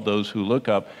 all of those who look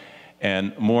up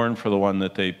and mourn for the one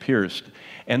that they pierced.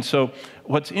 And so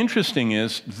what's interesting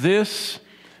is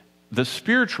the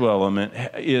spiritual element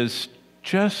is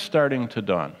just starting to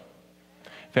dawn.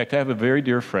 In fact, I have a very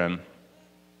dear friend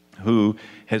who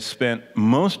has spent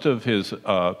most of his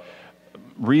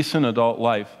recent adult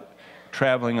life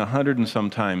traveling 100 and some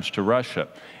times to Russia.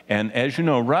 And as you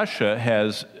know, Russia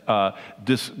has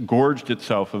disgorged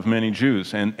itself of many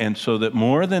Jews, and so that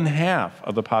more than half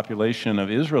of the population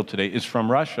of Israel today is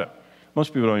from Russia.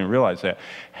 Most people don't even realize that.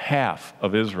 Half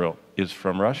of Israel is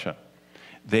from Russia.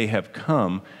 They have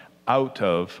come out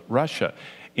of Russia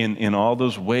in all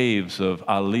those waves of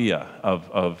aliyah,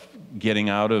 of getting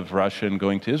out of Russia and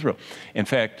going to Israel. In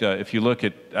fact, if you look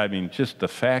at, just the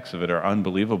facts of it are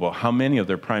unbelievable. How many of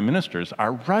their prime ministers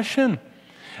are Russian?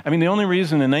 The only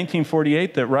reason in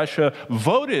 1948 that Russia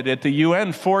voted at the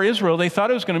UN for Israel, they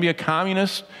thought it was going to be a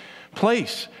communist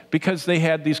place because they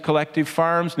had these collective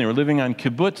farms and they were living on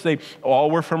kibbutz. They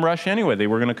all were from Russia anyway. They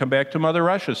were going to come back to Mother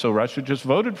Russia, so Russia just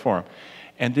voted for them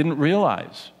and didn't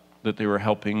realize that they were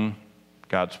helping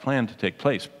God's plan to take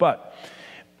place. But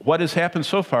what has happened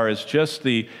so far is just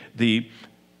the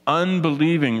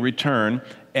unbelieving return,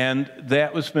 and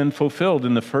that was been fulfilled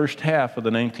in the first half of the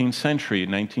 19th century,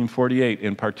 1948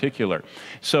 in particular.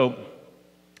 So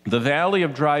the Valley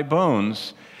of Dry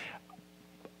Bones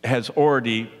has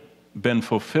already been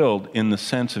fulfilled in the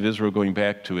sense of Israel going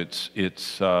back to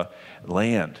its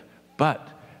land. But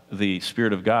the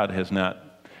Spirit of God has not.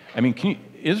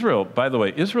 Israel, by the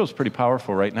way, Israel's pretty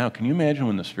powerful right now. Can you imagine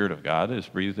when the Spirit of God is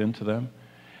breathed into them?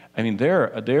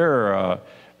 They're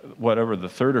whatever, the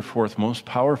third or fourth most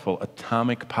powerful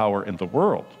atomic power in the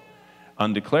world.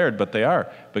 Undeclared, but they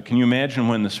are. But can you imagine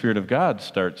when the Spirit of God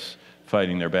starts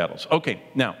fighting their battles? Okay,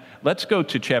 now, let's go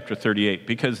to chapter 38,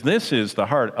 because this is the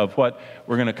heart of what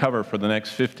we're going to cover for the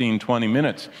next 15, 20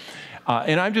 minutes.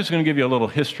 And I'm just going to give you a little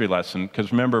history lesson,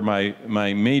 because remember,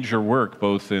 my major work,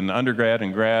 both in undergrad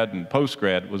and grad and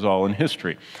postgrad, was all in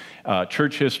history.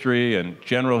 Church history and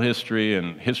general history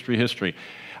and history.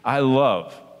 I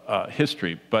love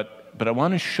history, but I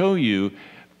want to show you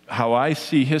how I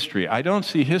see history. I don't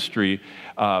see history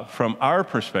from our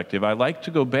perspective. I like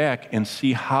to go back and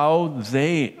see how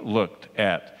they looked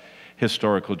at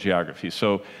historical geography.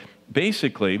 So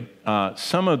basically,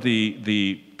 some of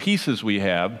the pieces we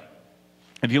have,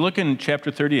 if you look in chapter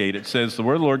 38, it says, the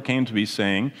word of the Lord came to me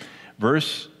saying,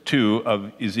 verse 2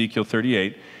 of Ezekiel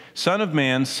 38, Son of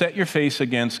man, set your face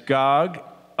against Gog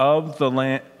of the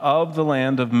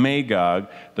land of Magog,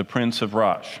 the prince of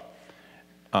Rosh.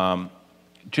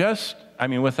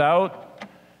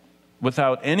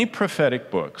 Without any prophetic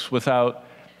books, without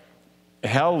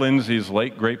Hal Lindsey's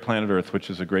late Great Planet Earth, which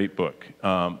is a great book,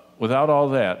 without all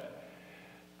that,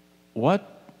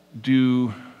 what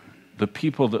do the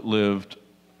people that lived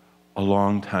a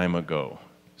long time ago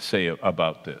say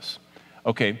about this?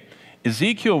 Okay,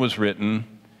 Ezekiel was written.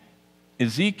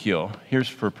 Ezekiel, here's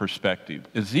for perspective.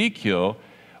 Ezekiel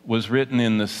was written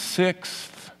in the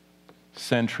 6th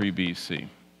century BC.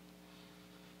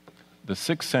 The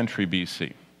 6th century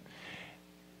BC.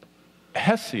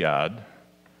 Hesiod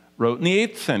wrote in the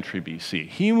 8th century BC.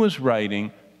 He was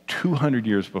writing 200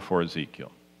 years before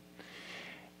Ezekiel.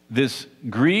 This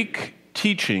Greek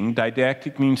teaching,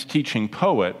 didactic means teaching,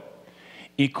 poet,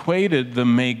 equated the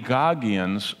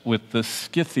Magogians with the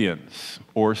Scythians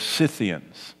or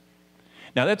Scythians.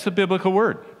 Now, that's a biblical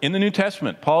word. In the New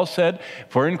Testament, Paul said,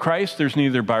 for in Christ there's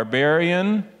neither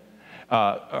barbarian,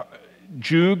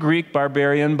 Jew, Greek,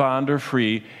 barbarian, bond, or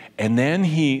free. And then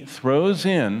he throws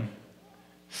in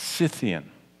Scythian.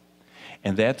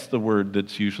 And that's the word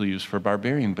that's usually used for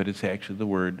barbarian, but it's actually the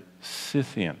word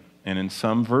Scythian. And in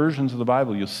some versions of the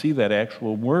Bible, you'll see that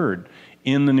actual word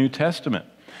in the New Testament.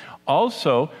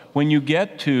 Also, when you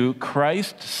get to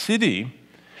Christ's city,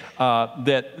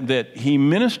 that he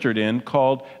ministered in,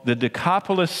 called the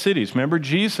Decapolis cities. Remember,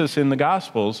 Jesus in the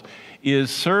Gospels is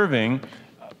serving,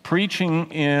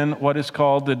 preaching in what is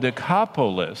called the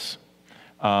Decapolis.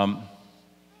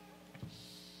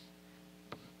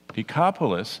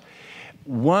 Decapolis.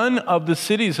 one of the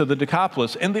cities of the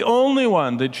Decapolis, and the only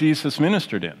one that Jesus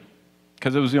ministered in,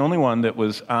 because it was the only one that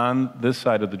was on this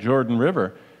side of the Jordan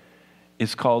River,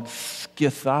 is called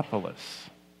Scythopolis.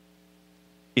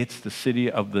 It's the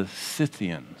city of the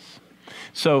Scythians.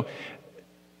 So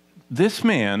this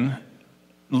man,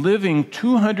 living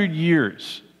 200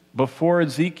 years before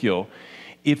Ezekiel,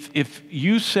 if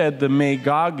you said the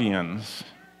Magogians,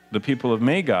 the people of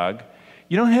Magog,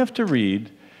 you don't have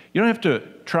to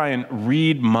try and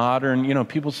read modern,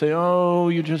 people say, oh,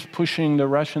 you're just pushing the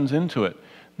Russians into it.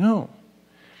 No.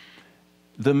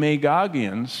 The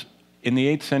Magogians in the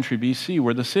 8th century BC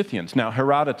were the Scythians. Now,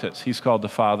 Herodotus, he's called the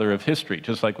father of history,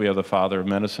 just like we have the father of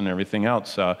medicine and everything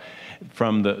else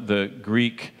from the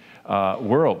Greek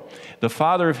world. The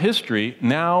father of history,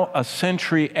 now a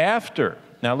century after.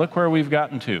 Now, look where we've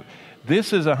gotten to.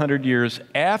 This is 100 years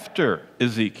after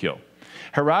Ezekiel.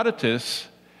 Herodotus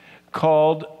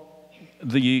called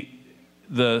the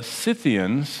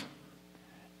Scythians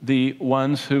the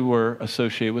ones who were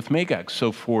associated with Magog.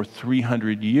 So for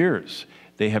 300 years,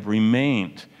 they have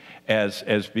remained as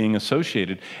being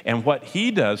associated. And what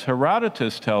he does,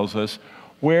 Herodotus tells us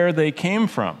where they came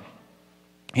from.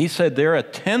 He said they're a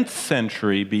 10th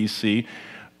century BC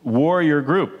warrior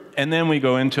group. And then we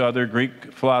go into other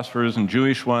Greek philosophers and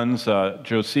Jewish ones,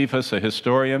 Josephus, a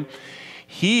historian.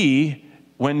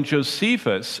 When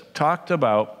Josephus talked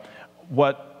about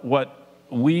what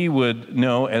we would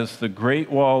know as the Great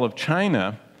Wall of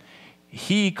China,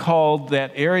 he called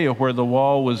that area where the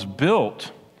wall was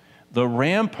built the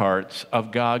ramparts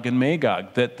of Gog and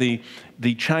Magog, that the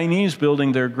Chinese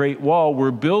building their Great Wall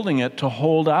were building it to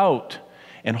hold out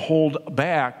and hold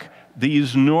back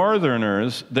these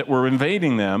northerners that were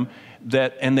invading them,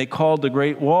 and they called the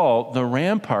Great Wall the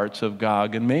ramparts of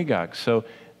Gog and Magog. So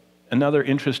another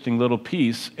interesting little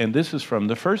piece, and this is from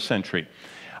the 1st century.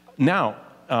 Now,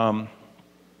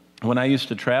 when I used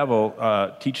to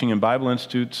travel teaching in Bible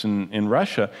institutes in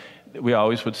Russia, we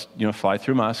always would fly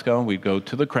through Moscow. We'd go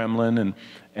to the Kremlin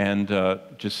and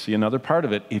just see another part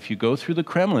of it. If you go through the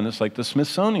Kremlin, it's like the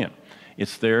Smithsonian.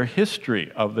 It's their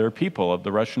history of their people, of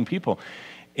the Russian people.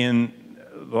 In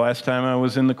the last time I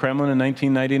was in the Kremlin in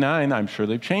 1999, I'm sure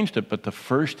they've changed it, but the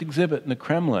first exhibit in the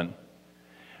Kremlin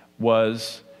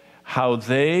was how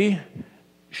they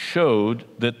showed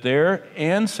that their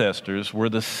ancestors were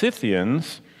the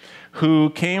Scythians, who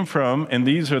came from, and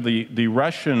these are the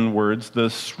Russian words, the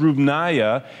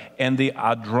Srubnaya and the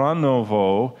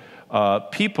Adranovo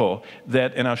people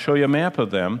that, and I'll show you a map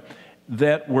of them,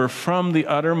 that were from the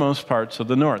uttermost parts of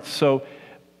the north. So,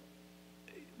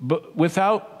 but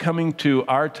without coming to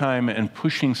our time and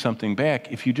pushing something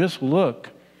back, if you just look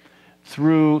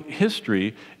through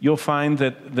history, you'll find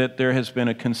that there has been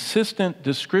a consistent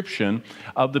description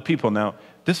of the people. Now,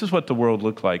 this is what the world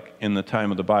looked like in the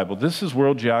time of the Bible. This is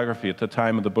world geography at the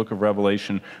time of the book of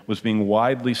Revelation was being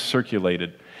widely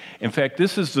circulated. In fact,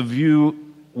 this is the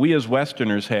view we as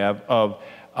Westerners have of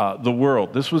the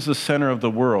world. This was the center of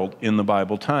the world in the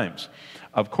Bible times.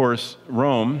 Of course,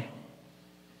 Rome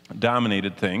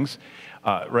dominated things.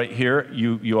 Right here,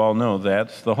 you all know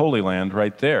that's the Holy Land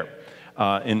right there.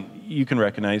 And you can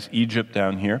recognize Egypt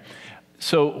down here.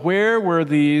 So where were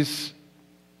these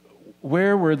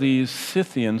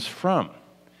Scythians from?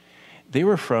 They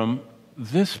were from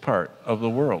this part of the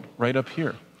world, right up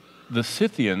here. The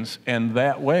Scythians, and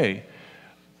that way,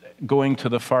 going to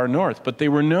the far north. But they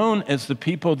were known as the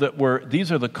people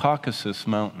these are the Caucasus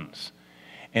Mountains.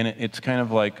 And it's kind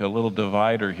of like a little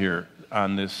divider here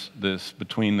on this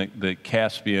between the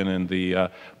Caspian and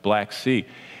the Black Sea.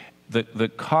 The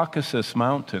Caucasus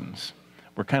Mountains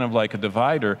were kind of like a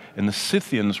divider, and the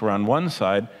Scythians were on one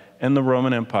side, and the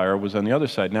Roman Empire was on the other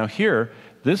side. Now here,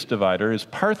 this divider is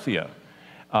Parthia.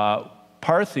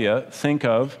 Parthia, think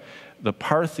of the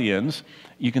Parthians,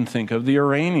 you can think of the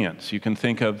Iranians, you can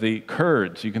think of the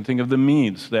Kurds, you can think of the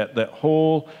Medes. That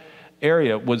whole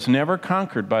area was never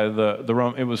conquered by the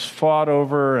Rome. It was fought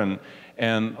over and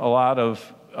a lot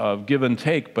of give and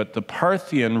take, but the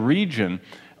Parthian region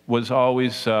was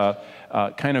always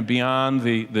kind of beyond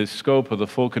the scope of the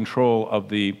full control of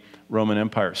the Roman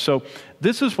Empire. So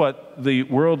this is what the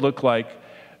world looked like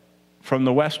from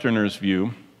the Westerner's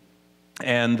view.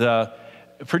 And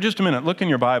for just a minute, look in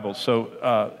your Bible.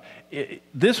 So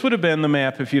this would have been the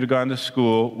map if you'd have gone to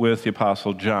school with the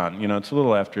Apostle John. It's a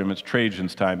little after him. It's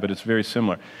Trajan's time, but it's very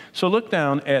similar. So look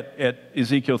down at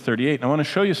Ezekiel 38, and I want to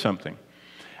show you something.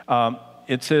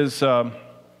 It says,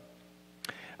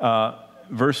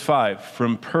 verse 5,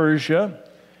 from Persia,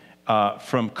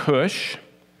 from Cush,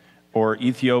 or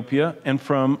Ethiopia, and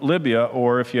from Libya,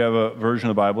 or if you have a version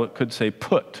of the Bible, it could say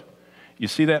Put. You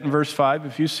see that in verse 5?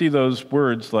 If you see those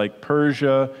words like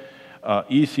Persia,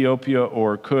 Ethiopia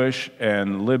or Cush,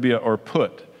 and Libya or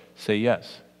Put, say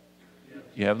yes.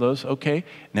 You have those? Okay.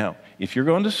 Now, if you're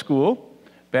going to school,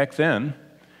 back then,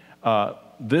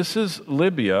 this is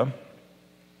Libya,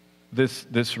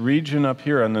 this region up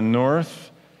here on the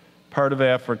north part of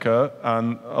Africa,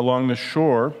 along the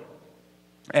shore.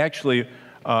 Actually,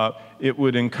 it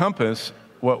would encompass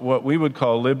what we would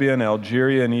call Libya and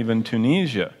Algeria and even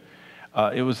Tunisia.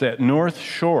 It was that north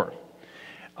shore.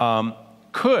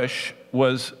 Cush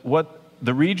was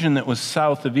the region that was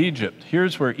south of Egypt.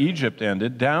 Here's where Egypt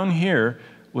ended. Down here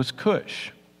was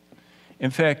Cush.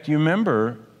 In fact, you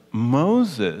remember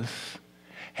Moses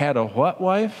had a what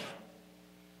wife?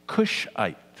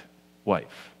 Cushite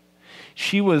wife.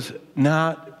 She was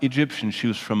not Egyptian. She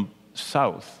was from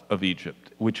south of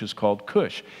Egypt, which is called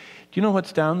Cush. Do you know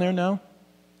what's down there now?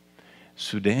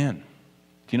 Sudan.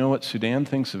 Do you know what Sudan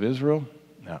thinks of Israel?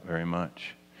 Not very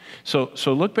much. So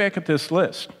look back at this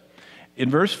list. In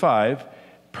verse 5,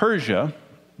 Persia,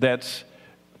 that's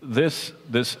this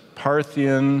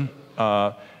Parthian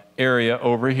area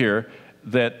over here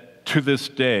that to this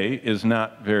day is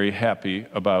not very happy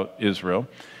about Israel.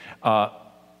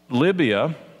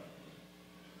 Libya,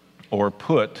 or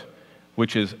Put,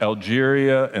 which is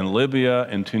Algeria and Libya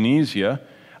and Tunisia,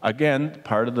 again,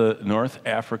 part of the North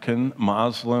African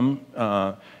Muslim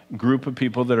group of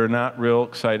people that are not real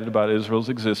excited about Israel's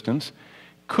existence.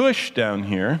 Cush down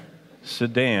here,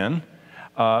 Sudan,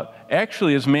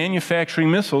 actually is manufacturing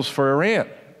missiles for Iran.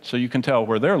 So you can tell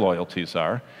where their loyalties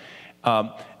are.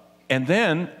 And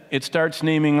then it starts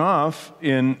naming off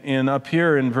in up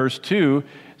here in verse 2,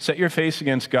 set your face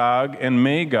against Gog and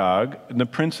Magog, and the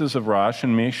princes of Rosh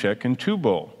and Meshech and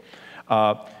Tubal.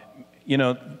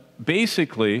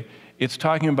 Basically, it's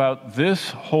talking about this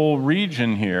whole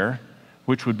region here,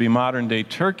 which would be modern-day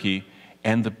Turkey,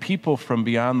 and the people from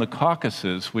beyond the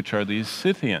Caucasus, which are these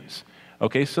Scythians.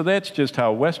 Okay, so that's just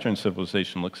how Western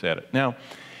civilization looks at it. Now,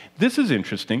 this is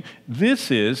interesting.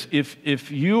 This is, if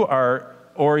you are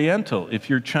Oriental, if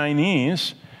you're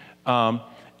Chinese, and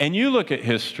you look at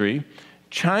history,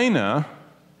 China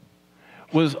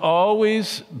was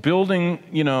always building,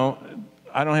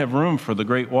 I don't have room for the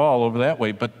Great Wall over that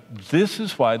way, but this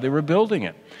is why they were building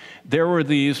it. There were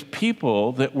these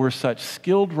people that were such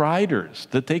skilled riders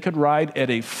that they could ride at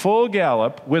a full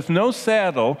gallop with no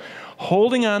saddle,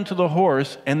 holding on to the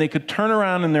horse, and they could turn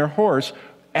around in their horse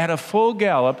at a full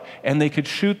gallop, and they could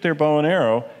shoot their bow and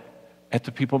arrow at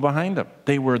the people behind them.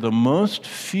 They were the most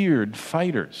feared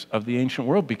fighters of the ancient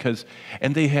world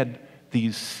and they had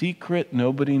these secret,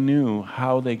 nobody knew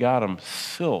how they got them,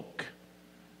 silk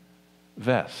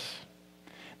vests.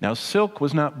 Now, silk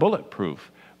was not bulletproof,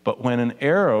 but when an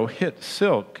arrow hit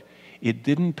silk, it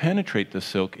didn't penetrate the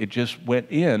silk. It just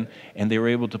went in, and they were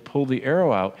able to pull the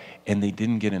arrow out, and they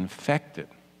didn't get infected.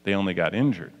 They only got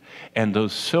injured. And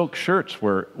those silk shirts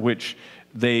which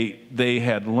they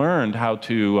had learned how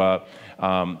to,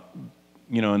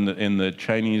 in the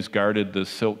Chinese guarded the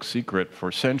silk secret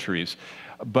for centuries.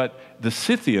 But the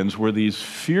Scythians were these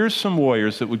fearsome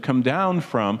warriors that would come down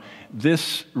from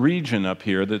this region up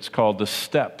here that's called the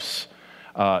steppes.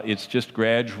 It's just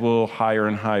gradual, higher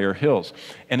and higher hills.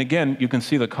 And again, you can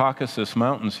see the Caucasus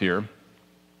Mountains here.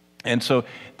 And so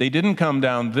they didn't come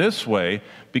down this way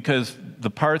because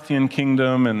the Parthian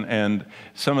kingdom and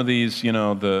some of these,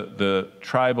 the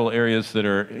tribal areas that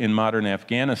are in modern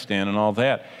Afghanistan and all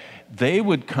that, they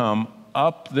would come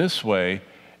up this way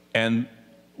and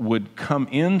would come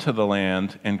into the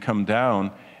land and come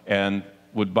down and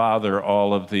would bother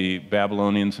all of the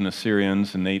Babylonians and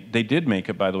Assyrians, and they did make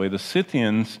it, by the way. The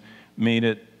Scythians made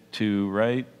it to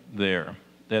right there.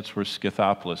 That's where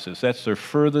Scythopolis is. That's their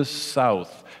furthest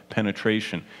south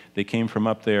penetration. They came from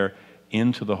up there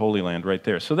into the Holy Land right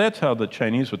there. So that's how the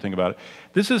Chinese would think about it.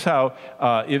 This is how,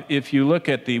 if you look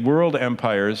at the world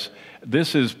empires,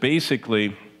 this is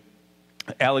basically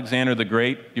Alexander the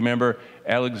Great. You remember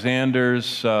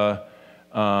Alexander's,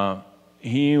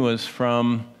 he was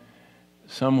from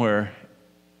somewhere.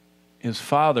 His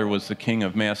father was the king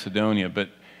of Macedonia,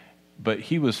 but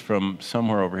he was from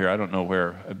somewhere over here. I don't know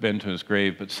where. I've been to his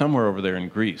grave, but somewhere over there in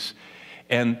Greece.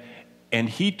 And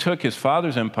he took his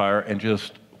father's empire and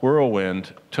just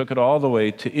whirlwind, took it all the way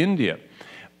to India.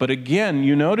 But again,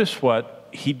 you notice what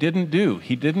he didn't do.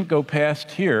 He didn't go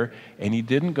past here, and he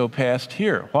didn't go past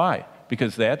here. Why?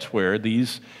 Because that's where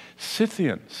these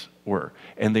Scythians were.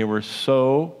 And they were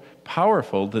so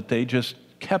powerful that they just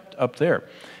kept up there.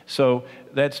 So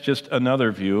that's just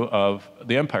another view of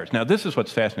the empires. Now, this is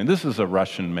what's fascinating. This is a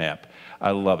Russian map.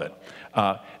 I love it.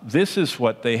 This is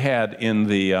what they had in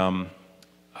the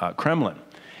Kremlin.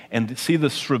 and see the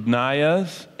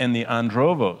Srubnayas and the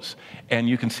Androvos, and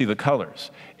you can see the colors.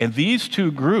 And these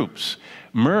two groups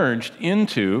merged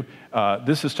into,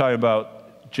 this is talking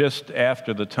about just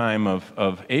after the time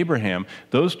of Abraham,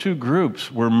 those two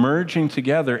groups were merging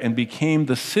together and became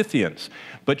the Scythians.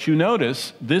 But you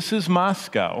notice, this is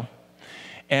Moscow,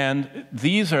 and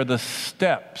these are the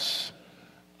steppes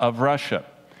of Russia.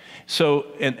 So,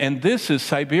 and this is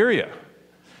Siberia.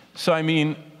 So, I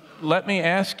mean, let me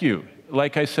ask you,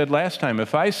 like I said last time,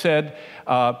 if I said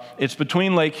it's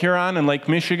between Lake Huron and Lake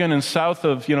Michigan and south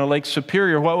of, Lake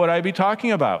Superior, what would I be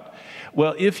talking about?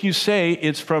 Well, if you say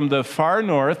it's from the far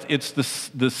north, it's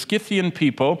the Scythian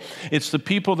people, it's the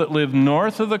people that live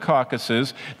north of the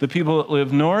Caucasus, the people that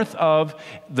live north of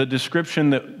the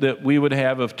description that we would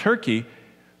have of Turkey,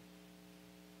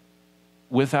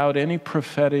 without any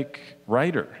prophetic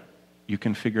writer, you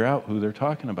can figure out who they're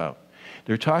talking about.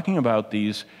 They're talking about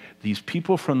these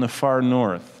people from the far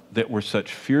north that were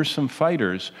such fearsome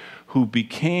fighters who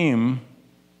became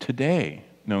today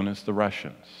known as the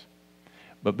Russians.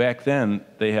 But back then,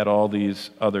 they had all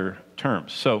these other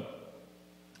terms. So,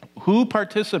 who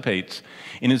participates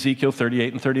in Ezekiel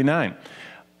 38 and 39?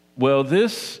 Well,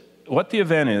 what the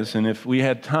event is, and if we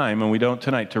had time, and we don't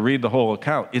tonight, to read the whole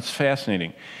account, it's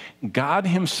fascinating. God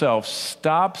himself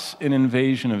stops an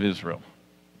invasion of Israel.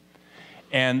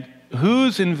 And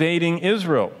who's invading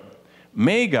Israel?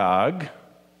 Magog,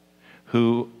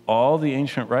 who all the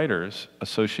ancient writers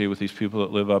associate with these people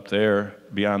that live up there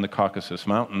beyond the Caucasus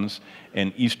Mountains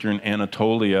and eastern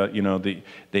Anatolia.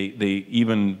 They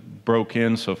even broke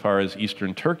in so far as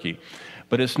eastern Turkey.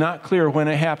 But it's not clear when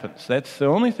it happens. That's the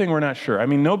only thing we're not sure. I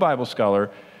mean, no Bible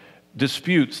scholar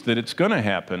disputes that it's going to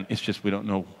happen. It's just we don't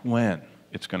know when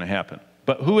it's going to happen.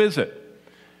 But who is it?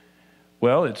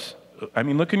 Well,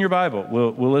 look in your Bible.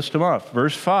 We'll list them off.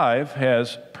 Verse 5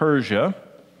 has Persia,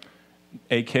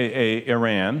 a.k.a.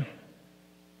 Iran.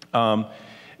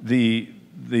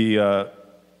 The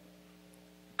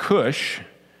Cush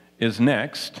is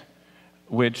next,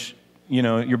 which,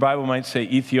 your Bible might say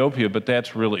Ethiopia, but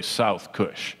that's really South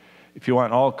Cush. If you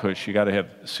want all Cush, you got to have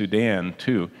Sudan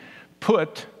too.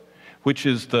 Put, which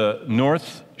is the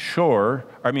north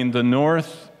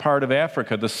part of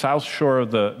Africa, the south shore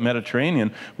of the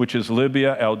Mediterranean, which is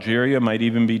Libya, Algeria, might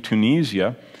even be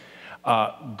Tunisia.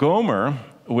 Gomer,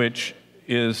 which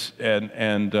is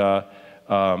another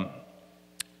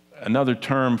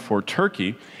term for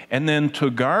Turkey, and then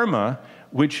Togarmah,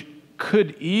 which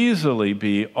could easily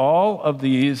be all of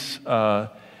these,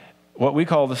 what we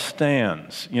call the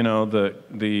stands, the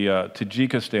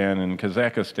Tajikistan and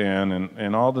Kazakhstan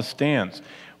and all the stands,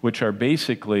 which are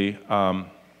basically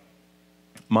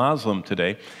Muslim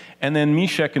today, and then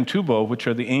Meshech and Tubal, which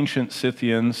are the ancient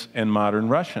Scythians and modern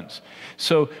Russians.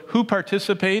 So who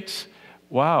participates?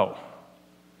 Wow.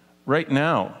 Right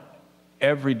now,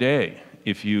 every day,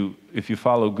 if you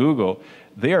follow Google,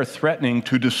 they are threatening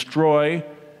to destroy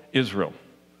Israel.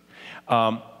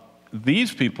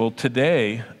 These people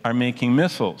today are making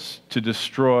missiles to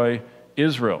destroy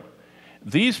Israel.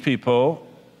 These people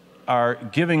are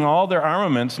giving all their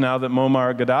armaments, now that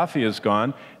Muammar Gaddafi is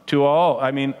gone, to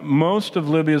most of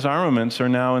Libya's armaments are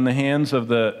now in the hands of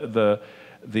the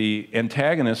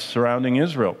antagonists surrounding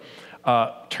Israel.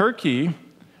 Turkey,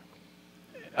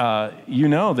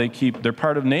 they're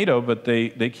part of NATO, but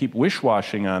they keep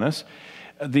wish-washing on us.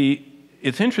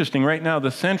 It's interesting, right now,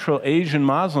 the Central Asian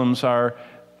Muslims are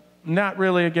not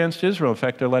really against Israel. In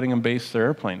fact, they're letting them base their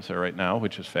airplanes there right now,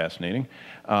 which is fascinating.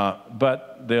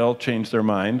 But they'll change their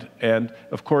mind. And,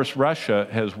 of course, Russia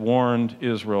has warned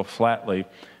Israel flatly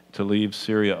to leave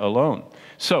Syria alone.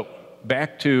 So,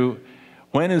 back to,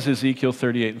 when is Ezekiel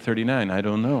 38 and 39? I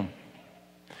don't know.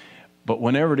 But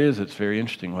whenever it is, it's very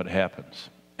interesting what happens.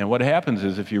 And what happens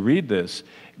is, if you read this,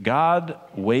 God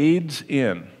wades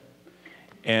in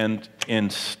and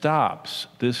stops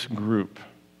this group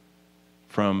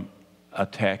from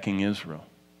attacking Israel.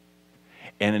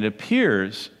 And it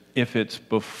appears, if it's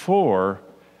before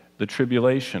the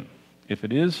tribulation, if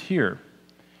it is here,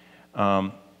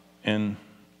 and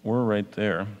we're right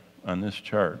there on this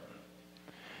chart.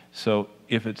 So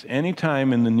if it's any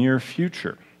time in the near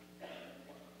future,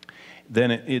 then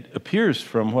it appears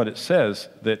from what it says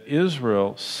that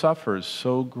Israel suffers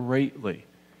so greatly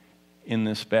in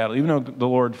this battle. Even though the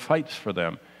Lord fights for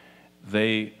them,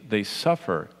 they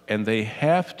suffer, and they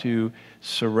have to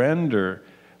surrender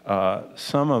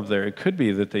some of their, it could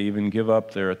be that they even give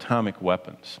up their atomic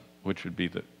weapons, which would be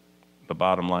the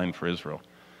bottom line for Israel.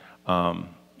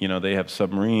 They have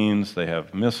submarines, they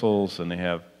have missiles, and they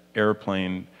have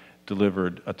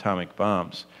airplane-delivered atomic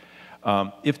bombs.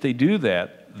 If they do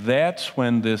that, that's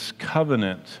when this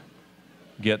covenant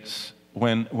gets,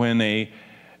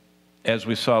 as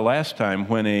we saw last time,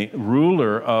 when a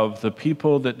ruler of the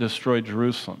people that destroyed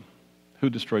Jerusalem, who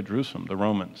destroyed Jerusalem? The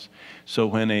Romans. So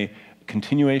when a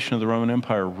continuation of the Roman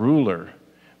Empire ruler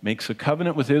makes a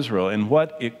covenant with Israel, and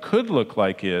what it could look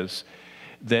like is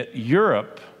that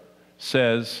Europe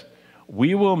says,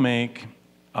 we will make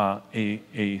a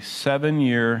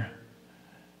 7-year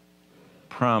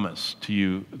promise to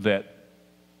you that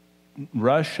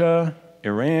Russia,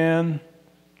 Iran,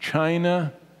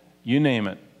 China, you name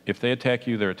it, if they attack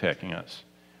you, they're attacking us.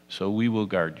 So we will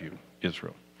guard you,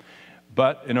 Israel.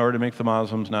 But in order to make the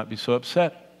Muslims not be so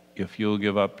upset, if you'll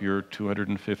give up your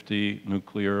 250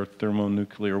 nuclear,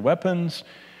 thermonuclear weapons,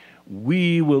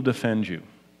 we will defend you.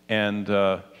 And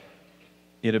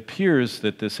it appears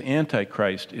that this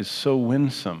Antichrist is so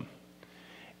winsome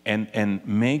and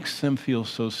makes them feel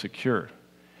so secure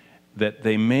that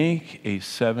they make a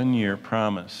 7-year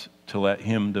promise to let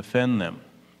him defend them.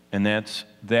 And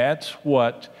that's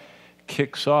what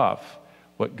kicks off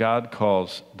what God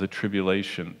calls the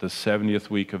tribulation, the 70th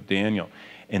week of Daniel.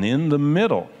 And in the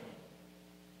middle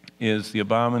is the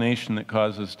abomination that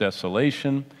causes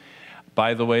desolation.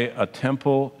 By the way, a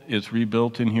temple is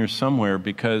rebuilt in here somewhere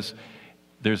because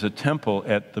there's a temple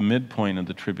at the midpoint of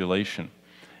the tribulation.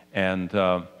 And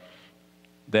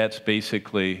that's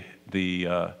basically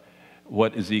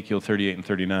what Ezekiel 38 and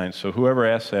 39. So whoever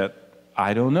asks that,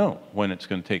 I don't know when it's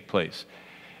going to take place.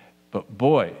 But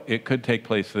boy, it could take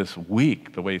place this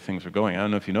week, the way things are going. I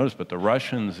don't know if you noticed, but the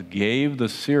Russians gave the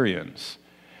Syrians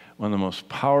one of the most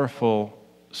powerful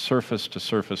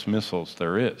surface-to-surface missiles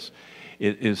there is.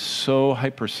 It is so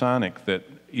hypersonic that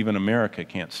even America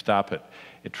can't stop it.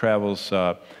 It travels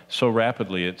so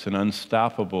rapidly, it's an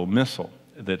unstoppable missile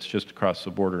that's just across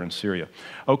the border in Syria.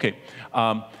 Okay.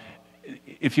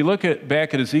 If you look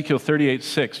back at Ezekiel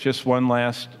 38:6, just one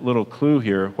last little clue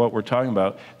here, what we're talking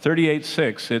about.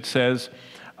 38:6, it says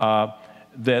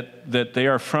that they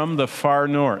are from the far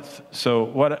north. So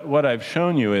what I've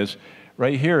shown you is,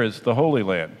 right here is the Holy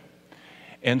Land.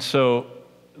 And so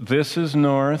this is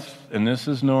north, and this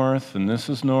is north, and this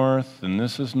is north, and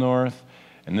this is north,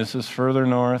 and this is further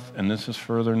north, and this is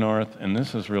further north, and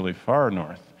this is really far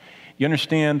north. You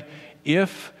understand,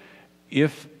 if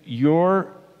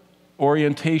your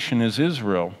orientation is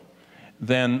Israel,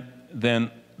 then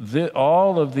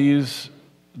all of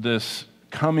this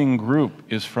coming group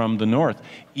is from the north.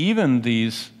 Even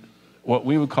these, what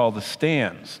we would call the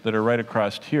stands that are right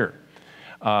across here,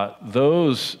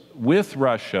 those with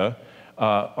Russia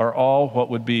are all what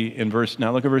would be in verse,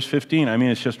 now look at verse 15. I mean,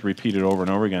 it's just repeated over and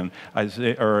over again.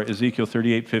 Ezekiel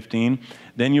 38:15.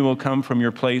 Then you will come from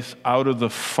your place out of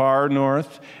the far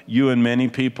north, you and many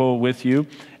people with you.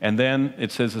 And then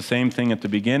it says the same thing at the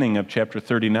beginning of chapter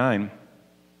 39,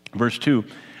 verse 2.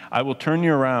 I will turn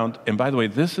you around. And by the way,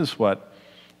 this is what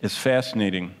is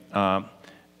fascinating.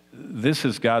 This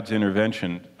is God's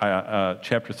intervention.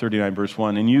 Chapter 39, verse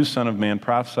 1. And you, son of man,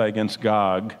 prophesy against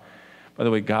Gog. By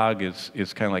the way, Gog is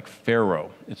kind of like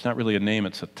Pharaoh. It's not really a name,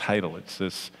 it's a title. It's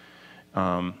this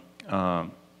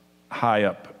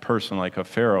high-up person like a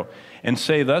Pharaoh. And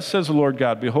say, thus says the Lord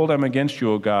God, behold, I'm against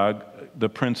you, O Gog, the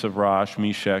prince of Rosh,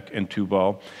 Meshech, and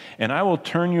Tubal, and I will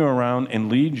turn you around and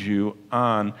lead you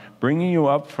on, bringing you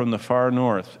up from the far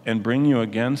north, and bring you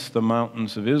against the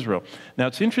mountains of Israel. Now,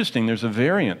 it's interesting, there's a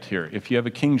variant here. If you have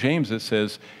a King James, it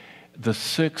says, the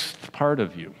sixth part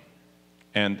of you.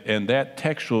 And that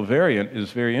textual variant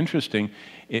is very interesting.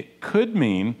 It could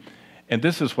mean, and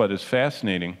this is what is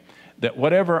fascinating, that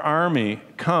whatever army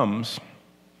comes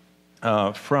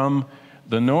from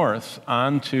the north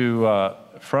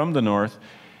from the north,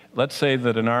 let's say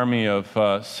that an army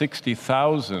of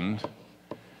 60,000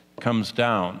 comes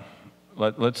down.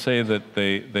 Let's say that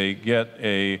they get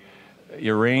a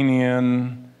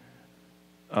Iranian,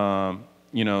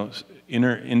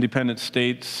 independent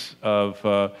states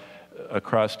of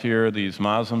across here, these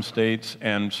Muslim states,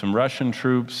 and some Russian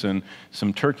troops and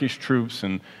some Turkish troops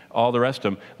and all the rest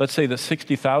of them. Let's say that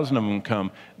 60,000 of them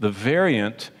come. The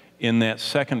variant in that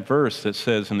second verse that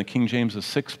says in the King James, the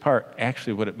sixth part,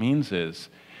 actually what it means is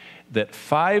that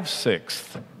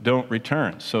 5/6 don't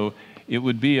return. So it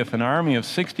would be if an army of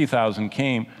 60,000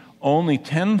 came, only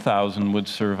 10,000 would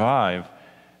survive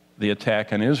the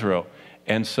attack on Israel.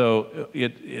 And so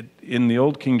in the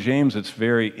Old King James, it's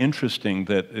very interesting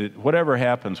that whatever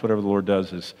happens, whatever the Lord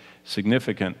does is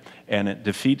significant, and it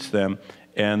defeats them.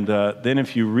 And then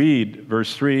if you read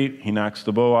verse 3, he knocks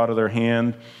the bow out of their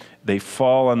hand. They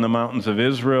fall on the mountains of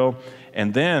Israel.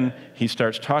 And then he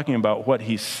starts talking about what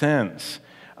he sends,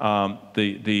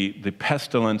 the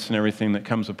pestilence and everything that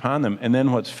comes upon them. And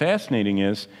then what's fascinating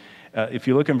is, If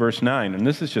you look in verse 9, and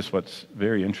this is just what's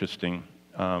very interesting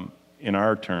in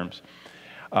our terms.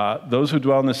 Those who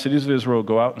dwell in the cities of Israel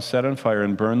go out and set on fire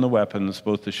and burn the weapons,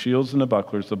 both the shields and the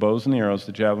bucklers, the bows and the arrows,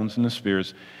 the javelins and the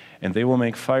spears, and they will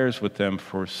make fires with them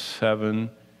for 7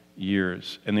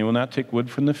 years. And they will not take wood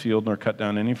from the field nor cut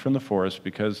down any from the forest,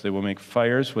 because they will make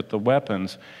fires with the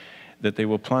weapons that they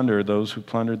will plunder those who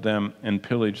plundered them and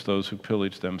pillage those who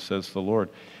pillaged them, says the Lord.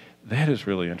 That is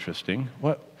really interesting.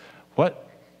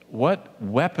 What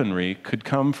weaponry could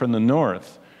come from the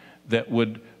north that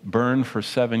would burn for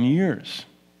 7 years?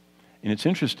 And it's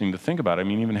interesting to think about. I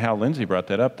mean, even Hal Lindsey brought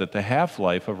that up, that the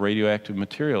half-life of radioactive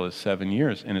material is 7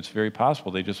 years, and it's very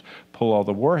possible they just pull all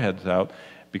the warheads out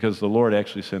because the Lord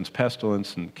actually sends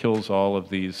pestilence and kills all of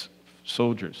these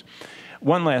soldiers.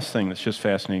 One last thing that's just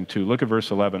fascinating, too. Look at verse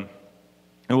 11.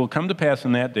 It will come to pass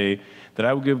in that day that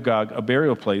I will give Gog a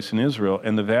burial place in Israel,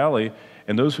 and the valley,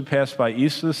 and those who pass by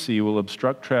east of the sea will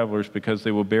obstruct travelers, because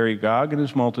they will bury Gog and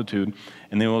his multitude,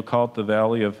 and they will call it the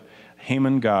valley of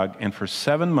Haman Gog, and for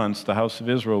 7 months the house of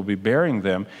Israel will be burying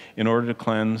them in order to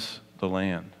cleanse the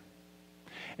land.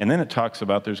 And then it talks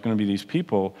about there's going to be these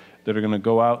people that are going to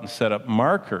go out and set up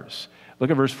markers. Look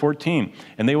at verse 14.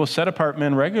 And they will set apart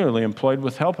men regularly employed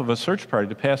with help of a search party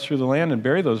to pass through the land and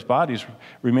bury those bodies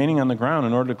remaining on the ground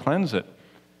in order to cleanse it.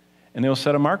 And they will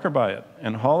set a marker by it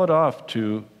and haul it off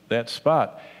to that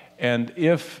spot. And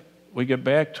if we get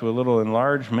back to a little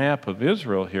enlarged map of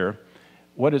Israel here,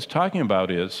 what it's talking about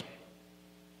is,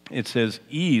 it says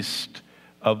east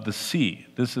of the sea.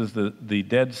 This is the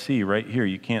Dead Sea right here.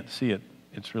 You can't see it.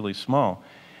 It's really small.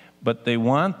 But they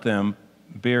want them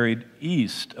buried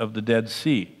east of the Dead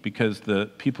Sea because the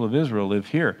people of Israel live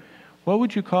here. What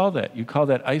would you call that? You call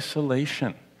that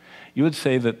isolation. You would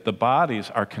say that the bodies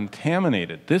are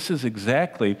contaminated. This is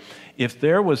exactly, if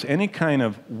there was any kind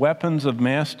of weapons of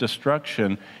mass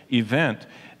destruction event,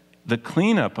 the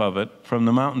cleanup of it from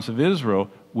the mountains of Israel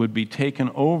would be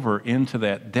taken over into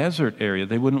that desert area.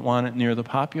 They wouldn't want it near the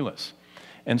populace.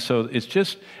 And so it's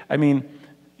just, I mean,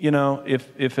 you know,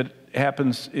 if it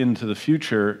happens into the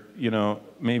future, you know,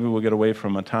 maybe we'll get away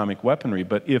from atomic weaponry,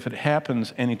 but if it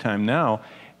happens anytime now,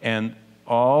 and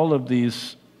all of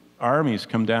these armies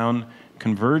come down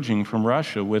converging from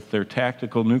Russia with their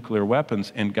tactical nuclear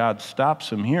weapons, and God stops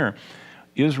them here,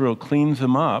 Israel cleans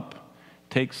them up,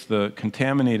 takes the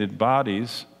contaminated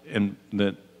bodies and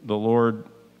that the Lord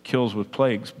kills with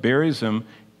plagues, buries them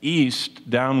east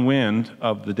downwind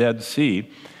of the Dead Sea,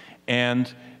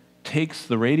 and takes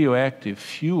the radioactive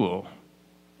fuel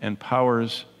and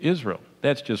powers Israel.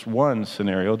 That's just one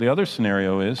scenario. The other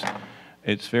scenario is,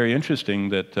 it's very interesting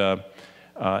that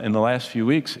in the last few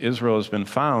weeks, Israel has been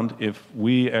found, if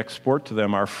we export to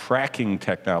them our fracking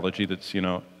technology that's, you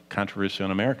know, controversial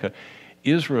in America,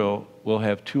 Israel will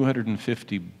have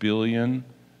 250 billion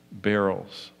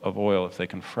barrels of oil if they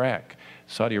can frack.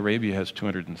 Saudi Arabia has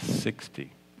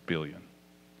 260 billion.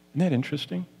 Isn't that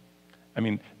interesting? I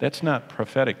mean, that's not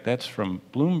prophetic. That's from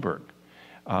Bloomberg.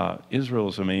 Israel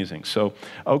is amazing. So,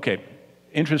 okay,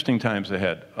 interesting times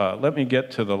ahead. Let me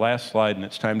get to the last slide, and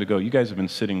it's time to go. You guys have been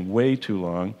sitting way too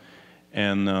long.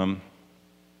 And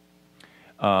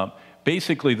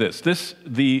basically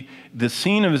the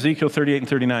scene of Ezekiel 38 and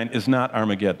 39 is not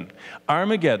Armageddon.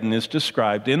 Armageddon is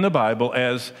described in the Bible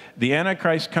as the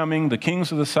Antichrist coming, the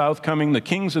kings of the south coming, the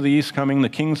kings of the east coming, the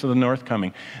kings of the north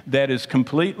coming. That is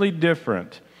completely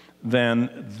different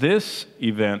than this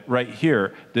event right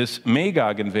here, this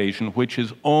Magog invasion, which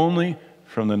is only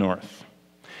from the north.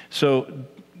 So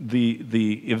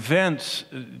the events,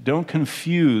 don't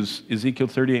confuse Ezekiel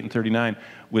 38 and 39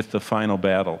 with the final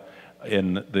battle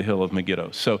in the hill of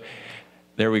Megiddo. So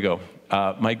there we go.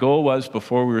 My goal was,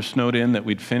 before we were snowed in, that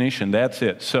we'd finish, and that's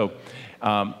it. So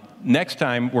next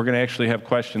time, we're going to actually have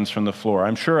questions from the floor.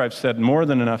 I'm sure I've said more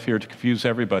than enough here to confuse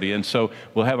everybody, and so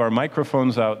we'll have our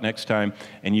microphones out next time,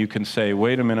 and you can say,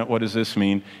 wait a minute, what does this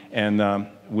mean? And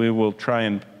we will try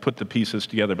and put the pieces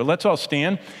together. But let's all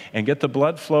stand and get the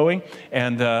blood flowing,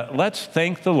 and let's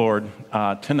thank the Lord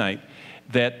tonight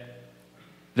that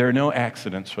there are no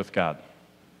accidents with God.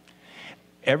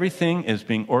 Everything is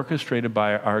being orchestrated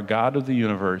by our God of the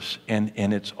universe, and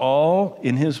it's all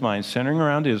in his mind, centering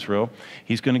around Israel.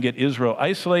 He's going to get Israel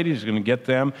isolated. He's going to get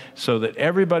them so that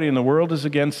everybody in the world is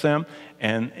against them,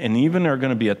 and even are going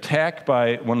to be attacked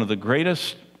by one of the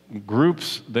greatest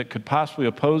groups that could possibly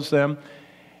oppose them.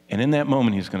 And in that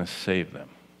moment, he's going to save them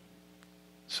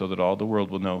so that all the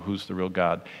world will know who's the real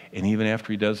God. And even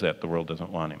after he does that, the world doesn't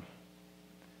want him.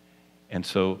 And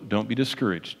so don't be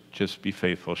discouraged. Just be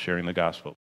faithful sharing the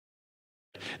gospel.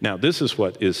 Now, this is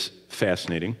what is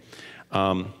fascinating.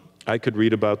 I could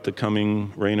read about the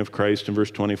coming reign of Christ in verse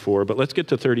 24, but let's get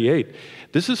to 38.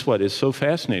 This is what is so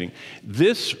fascinating.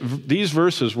 These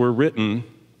verses were written,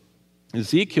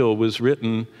 Ezekiel was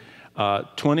written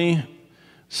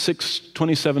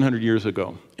 2,700 years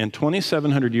ago. And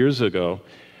 2,700 years ago,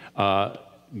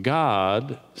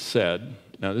 God said,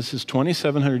 now this is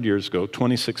 2,700 years ago,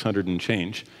 2,600 and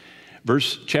change,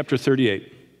 chapter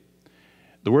 38.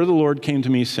 The word of the Lord came to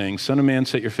me saying, Son of man,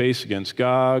 set your face against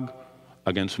Gog,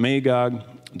 against Magog,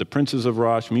 the princes of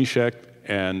Rosh, Meshach,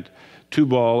 and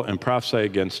Tubal, and prophesy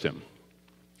against him.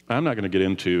 I'm not going to get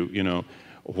into,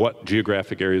 what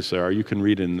geographic areas there are. You can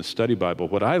read it in the study Bible.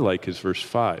 What I like is verse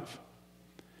 5.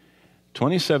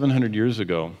 2,700 years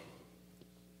ago,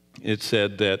 it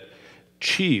said that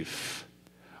chief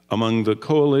among the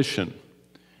coalition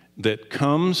that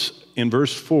comes in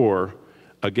verse 4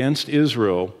 against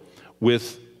Israel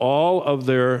with all of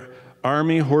their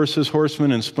army, horses,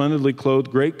 horsemen, and splendidly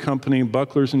clothed, great company,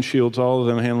 bucklers and shields, all of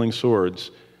them handling swords.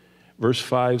 Verse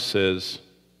 5 says,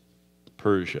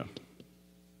 Persia,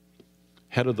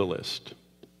 head of the list.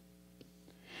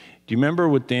 Do you remember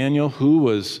with Daniel, who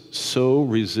was so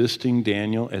resisting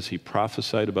Daniel as he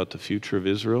prophesied about the future of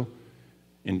Israel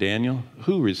in Daniel?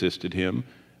 Who resisted him?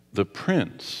 The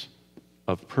prince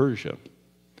of Persia.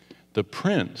 The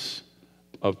prince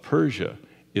of Persia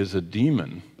is a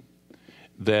demon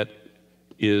that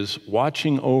is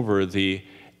watching over the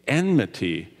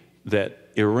enmity that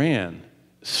Iran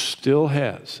still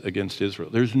has against Israel.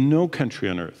 There's no country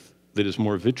on earth that is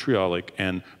more vitriolic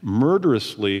and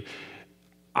murderously,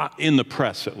 in the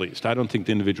press at least. I don't think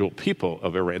the individual people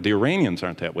of Iran, the Iranians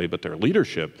aren't that way, but their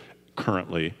leadership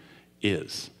currently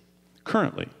is.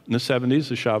 Currently. In the 70s,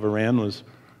 the Shah of Iran was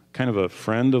kind of a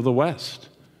friend of the West.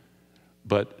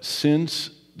 But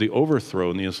since the overthrow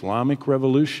in the Islamic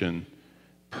Revolution,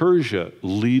 Persia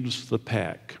leads the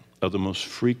pack of the most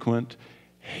frequent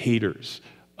haters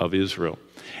of Israel.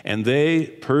 And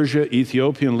Persia,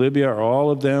 Ethiopia, and Libya are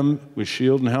all of them with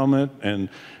shield and helmet. And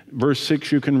verse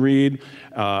 6 you can read,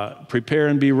 prepare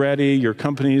and be ready. Your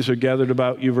companies are gathered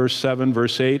about you. Verse 7,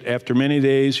 verse 8, after many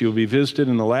days you will be visited.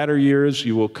 In the latter years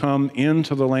you will come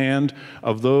into the land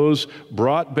of those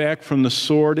brought back from the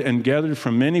sword and gathered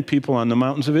from many people on the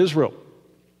mountains of Israel.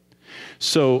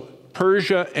 So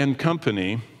Persia and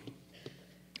company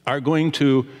are going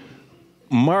to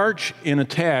march in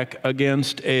attack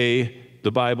against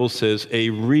the Bible says,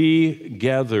 a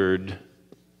regathered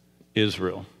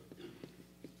Israel.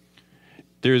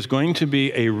 There's going to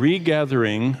be a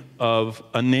regathering of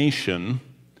a nation,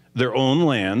 their own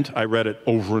land. I read it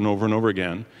over and over and over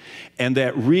again. And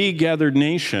that regathered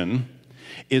nation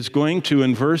is going to,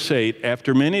 in verse 8,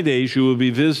 after many days you will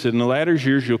be visited. In the latter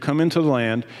years you'll come into the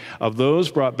land of those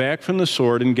brought back from the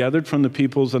sword and gathered from the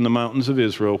peoples on the mountains of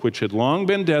Israel, which had long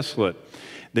been desolate.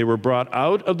 They were brought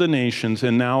out of the nations,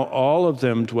 and now all of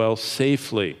them dwell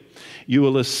safely. You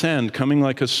will ascend, coming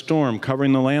like a storm,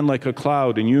 covering the land like a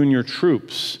cloud, and you and your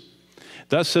troops.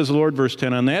 Thus says the Lord, verse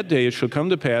 10, on that day it shall come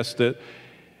to pass that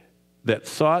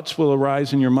thoughts will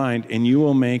arise in your mind, and you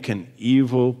will make an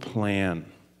evil plan.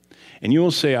 And you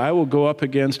will say, I will go up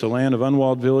against a land of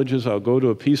unwalled villages. I'll go to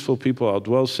a peaceful people. I'll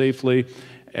dwell safely.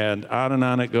 And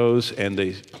on it goes. And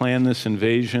they plan this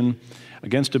invasion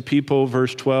against a people,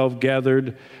 verse 12,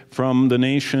 gathered from the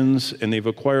nations, and they've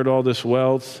acquired all this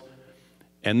wealth.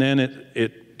 And then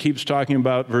it keeps talking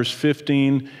about verse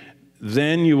 15,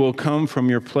 then you will come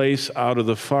from your place out of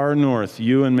the far north,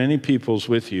 you and many peoples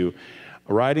with you,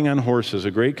 riding on horses,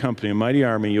 a great company, a mighty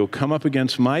army. You'll come up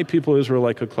against my people Israel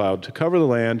like a cloud to cover the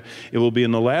land. It will be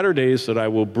in the latter days that I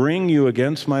will bring you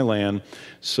against my land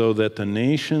so that the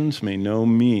nations may know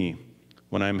me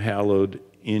when I'm hallowed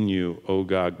in you, O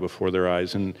Gog, before their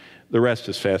eyes. And the rest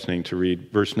is fascinating to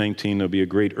read. Verse 19, there'll be a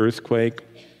great earthquake.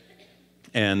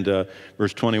 And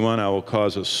verse 21, I will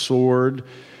cause a sword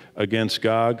against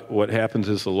Gog. What happens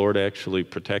is the Lord actually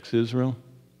protects Israel.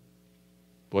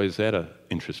 Boy, is that an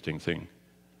interesting thing.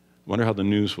 I wonder how the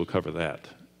news will cover that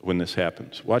when this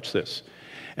happens. Watch this.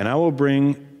 And I will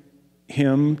bring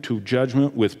him to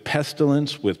judgment with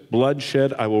pestilence, with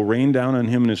bloodshed. I will rain down on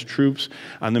him and his troops,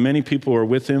 on the many people who are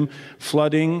with him,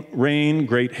 flooding, rain,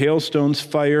 great hailstones,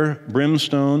 fire,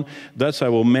 brimstone. Thus I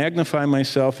will magnify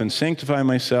myself and sanctify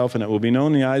myself, and it will be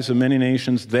known in the eyes of many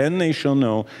nations. Then they shall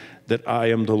know that I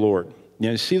am the Lord.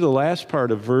 Now, you see the last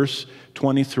part of verse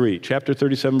 23, chapter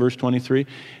 37, verse 23?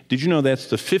 Did you know that's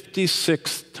the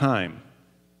 56th time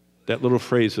that little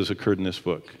phrase has occurred in this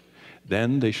book?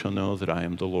 Then they shall know that I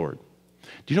am the Lord.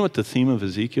 Do you know what the theme of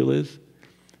Ezekiel is?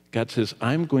 God says,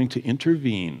 I'm going to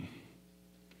intervene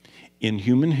in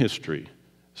human history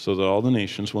so that all the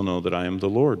nations will know that I am the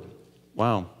Lord.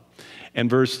 Wow. And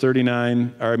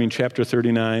chapter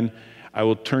 39, I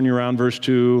will turn you around, verse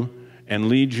 2, and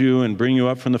lead you and bring you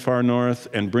up from the far north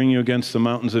and bring you against the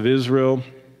mountains of Israel.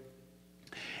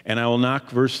 And I will knock,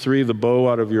 verse 3, the bow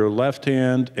out of your left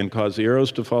hand and cause the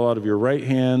arrows to fall out of your right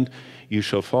hand. You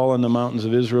shall fall on the mountains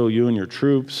of Israel, you and your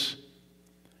troops.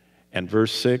 And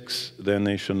verse 6, then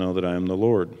they shall know that I am the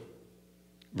Lord.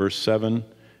 Verse 7,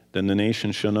 then the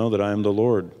nations shall know that I am the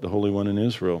Lord, the Holy One in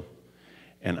Israel.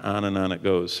 And on it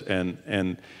goes.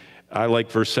 And I like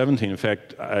verse 17. In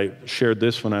fact, I shared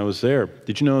this when I was there.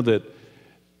 Did you know that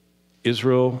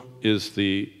Israel is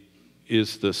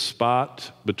the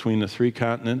spot between the three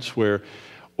continents where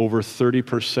over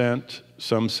 30%,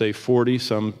 some say 40,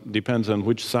 some depends on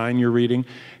which sign you're reading,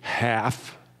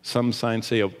 half, some signs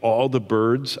say, of all the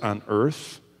birds on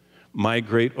earth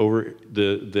migrate over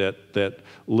that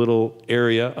little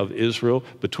area of Israel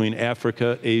between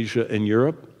Africa, Asia, and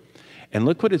Europe. And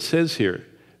look what it says here,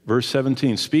 verse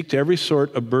 17, speak to every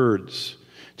sort of birds,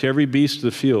 to every beast of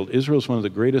the field. Israel is one of the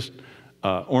greatest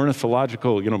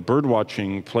ornithological, bird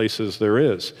watching places there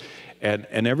is.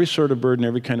 And every sort of bird and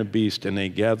every kind of beast, and they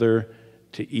gather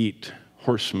to eat.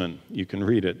 Horsemen, you can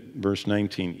read it, verse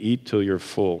 19, eat till you're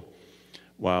full.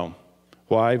 Wow.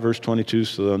 Why? Verse 22,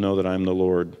 so they'll know that I'm the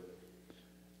Lord.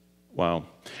 Wow.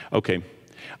 Okay.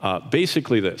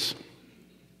 Basically this.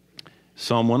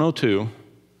 Psalm 102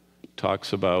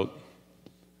 talks about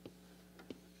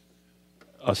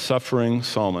a suffering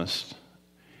psalmist,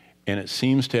 and it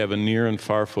seems to have a near and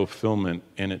far fulfillment,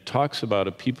 and it talks about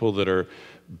a people that are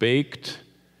baked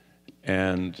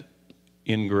and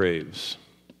in graves.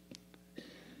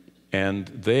 And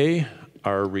they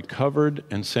are recovered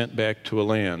and sent back to a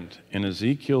land. In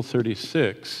Ezekiel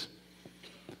 36,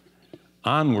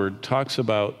 onward talks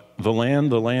about the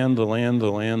land, the land, the land,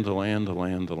 the land, the land, the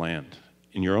land, the land.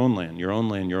 In your own land, your own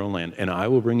land, your own land. And I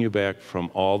will bring you back from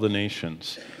all the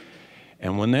nations.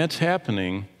 And when that's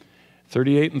happening,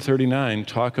 38 and 39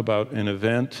 talk about an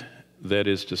event that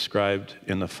is described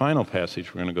in the final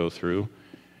passage we're going to go through,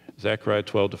 Zechariah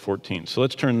 12 to 14. So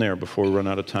let's turn there before we run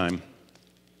out of time.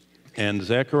 And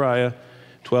Zechariah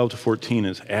 12 to 14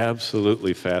 is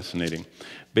absolutely fascinating.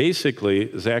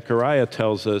 Basically, Zechariah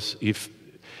tells us, if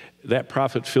that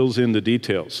prophet fills in the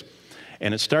details.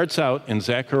 And it starts out in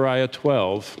Zechariah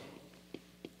 12,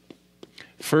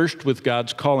 first with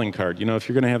God's calling card. If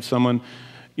you're going to have someone,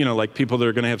 like people that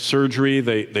are going to have surgery,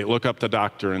 they look up the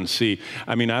doctor and see.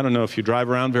 I don't know if you drive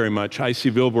around very much. I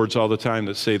see billboards all the time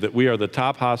that say that we are the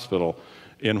top hospital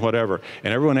in whatever.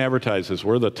 And everyone advertises,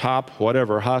 we're the top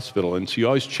whatever hospital. And so you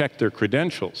always check their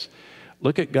credentials.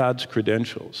 Look at God's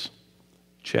credentials.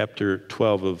 Chapter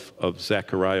 12 of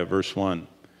Zechariah, verse 1.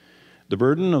 The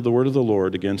burden of the word of the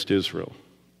Lord against Israel.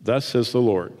 Thus says the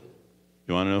Lord.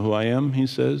 You want to know who I am, he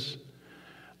says?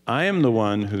 I am the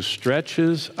one who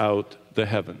stretches out the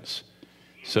heavens.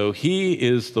 So he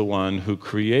is the one who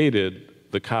created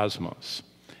the cosmos.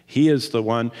 He is the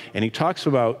one, and he talks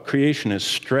about creation as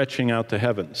stretching out the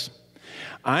heavens.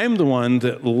 I am the one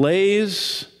that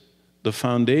lays the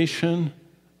foundation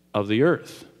of the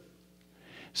earth.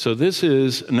 So this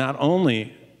is not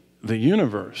only the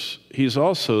universe, he's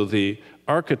also the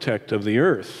architect of the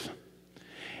earth.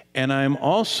 And I'm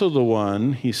also the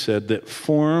one, he said, that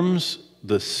forms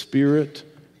the spirit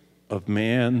of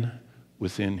man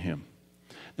within him.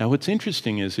 Now what's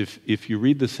interesting is if you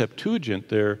read the Septuagint,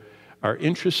 there are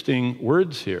interesting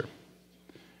words here.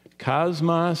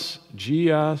 Cosmos,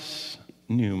 geos,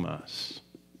 pneumos.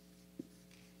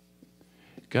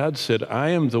 God said, I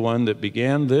am the one that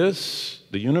began this,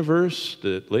 the universe,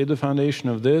 that laid the foundation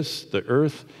of this, the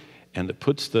earth, and that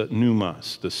puts the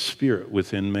pneumos, the spirit,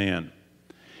 within man.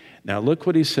 Now look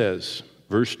what he says,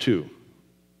 verse 2.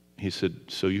 He said,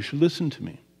 so you should listen to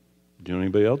me. Do you know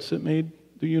anybody else that made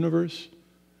the universe?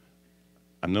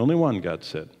 I'm the only one, God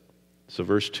said. So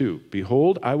verse 2,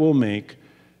 behold, I will make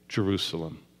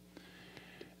Jerusalem.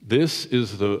 This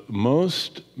is the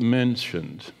most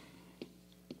mentioned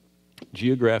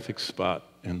geographic spot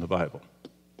in the Bible.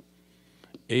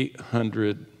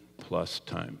 800 plus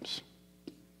times.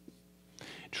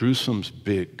 Jerusalem's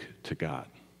big to God.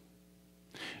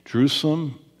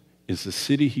 Jerusalem is the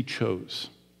city he chose.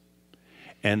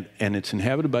 And it's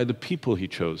inhabited by the people he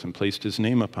chose and placed his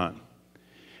name upon.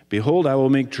 Behold, I will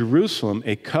make Jerusalem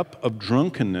a cup of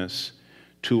drunkenness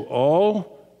to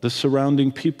all the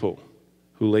surrounding people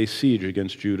who lay siege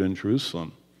against Judah and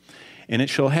Jerusalem. And it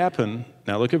shall happen,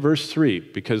 now look at verse 3,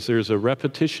 because there's a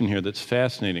repetition here that's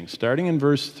fascinating. Starting in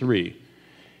verse 3,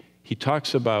 he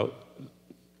talks about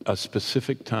a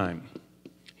specific time.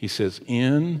 He says,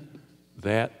 in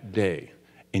that day.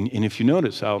 And if you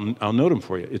notice, I'll note them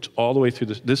for you. It's all the way through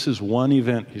this. This is one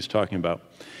event he's talking about.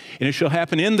 And it shall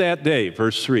happen in that day,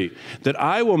 verse 3, that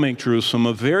I will make Jerusalem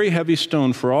a very heavy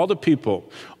stone for all the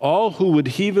people. All who would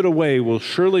heave it away will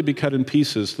surely be cut in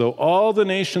pieces, though all the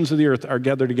nations of the earth are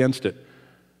gathered against it.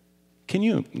 Can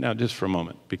you, now just for a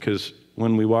moment, because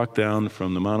when we walk down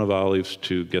from the Mount of Olives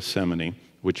to Gethsemane,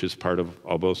 which is part of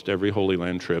almost every Holy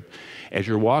Land trip, as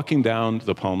you're walking down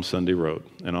the Palm Sunday Road,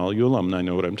 and all you alumni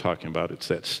know what I'm talking about, it's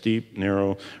that steep,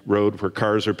 narrow road where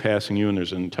cars are passing you, and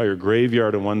there's an entire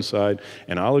graveyard on one side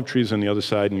and olive trees on the other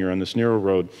side, and you're on this narrow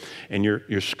road, and you're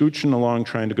scooching along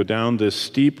trying to go down this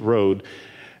steep road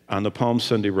on the Palm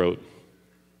Sunday Road.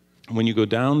 When you go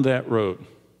down that road,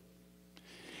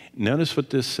 notice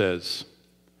what this says.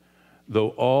 Though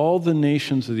all the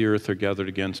nations of the earth are gathered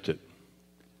against it,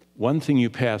 one thing you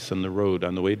pass on the road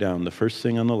on the way down, the first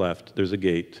thing on the left, there's a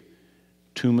gate,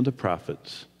 tomb of the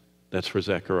prophets. That's where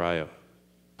Zechariah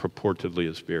purportedly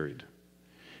is buried.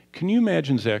 Can you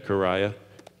imagine Zechariah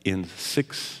in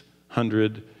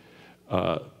 500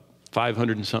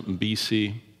 and something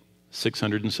BC,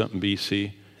 600 and something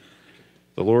BC?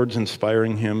 The Lord's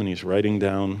inspiring him and he's writing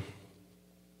down.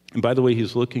 And by the way,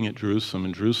 he's looking at Jerusalem,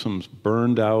 and Jerusalem's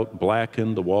burned out,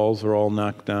 blackened, the walls are all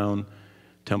knocked down,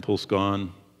 temple's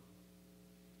gone.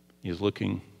 He's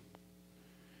looking.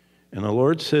 And the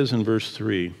Lord says in verse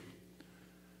 3,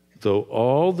 though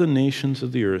all the nations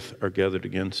of the earth are gathered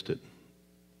against it.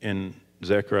 And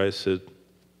Zechariah said,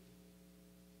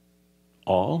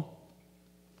 all?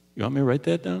 You want me to write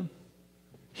that down?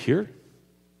 Here?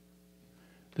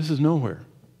 This is nowhere.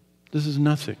 This is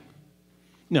nothing.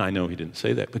 Now, I know he didn't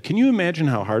say that, but can you imagine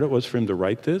how hard it was for him to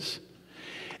write this?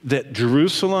 That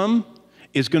Jerusalem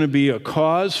is going to be a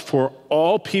cause for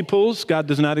all peoples. God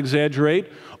does not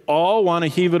exaggerate. All want to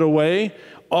heave it away.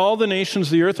 All the nations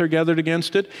of the earth are gathered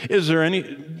against it.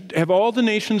 Have all the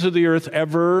nations of the earth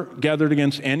ever gathered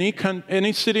against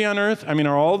any city on earth? I mean,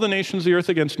 are all the nations of the earth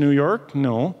against New York?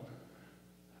 No.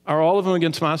 Are all of them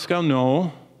against Moscow?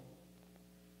 No.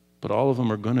 But all of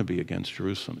them are going to be against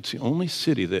Jerusalem. It's the only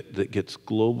city that gets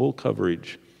global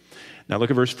coverage. Now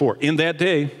look at verse 4. In that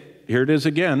day, here it is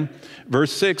again.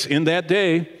 Verse 6, in that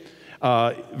day.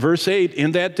 Verse 8,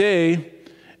 in that day.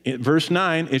 Verse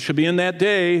 9, it shall be in that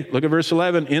day. Look at verse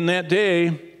 11, in that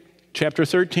day. Chapter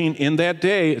 13, in that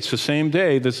day. It's the same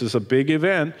day. This is a big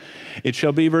event. It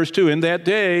shall be, verse 2, in that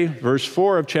day. Verse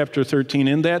 4 of chapter 13,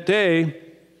 in that day.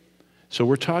 So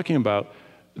we're talking about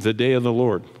the day of the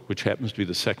Lord, which happens to be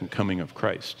the second coming of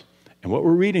Christ. And what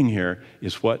we're reading here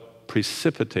is what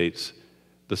precipitates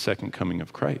the second coming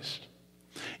of Christ.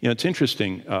 You know, it's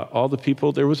interesting. All the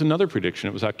people, there was another prediction.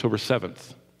 It was October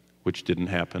 7th, which didn't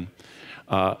happen.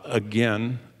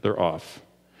 Again, they're off.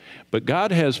 But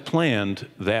God has planned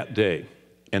that day.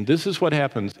 And this is what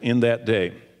happens in that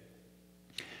day.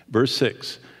 Verse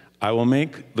 6, I will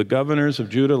make the governors of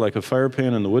Judah like a fire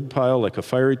pan in the woodpile, like a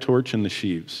fiery torch in the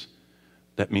sheaves.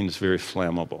 That means very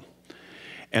flammable.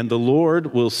 And the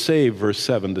Lord will save, verse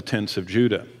 7, the tents of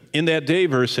Judah. In that day,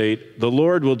 verse 8, the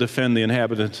Lord will defend the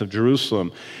inhabitants of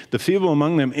Jerusalem. The feeble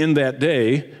among them in that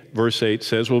day, verse 8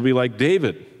 says, will be like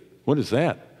David. What is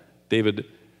that?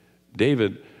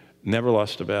 David never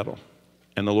lost a battle.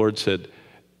 And the Lord said,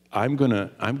 I'm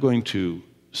going to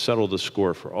settle the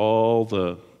score for all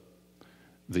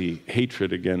the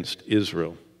hatred against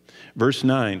Israel. Verse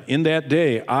 9, in that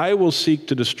day I will seek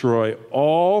to destroy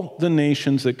all the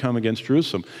nations that come against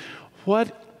Jerusalem.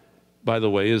 What, by the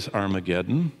way, is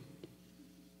Armageddon?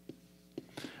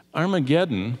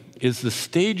 Armageddon is the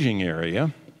staging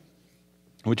area,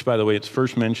 which, by the way, it's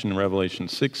first mentioned in Revelation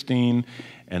 16,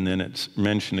 and then it's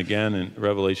mentioned again in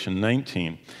Revelation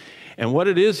 19. And what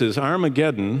it is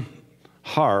Armageddon,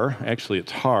 actually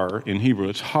it's Har in Hebrew,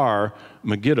 it's Har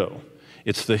Megiddo.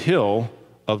 It's the hill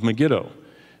of Megiddo.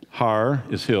 Har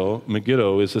is hill,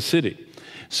 Megiddo is a city.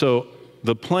 So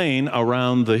the plain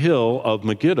around the hill of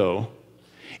Megiddo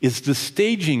is the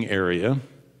staging area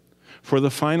for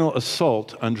the final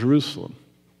assault on Jerusalem.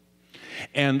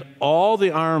 And all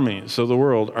the armies of the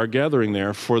world are gathering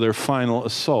there for their final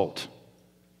assault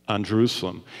on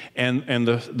Jerusalem. And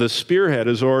the spearhead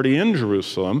is already in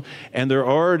Jerusalem, and they're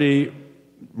already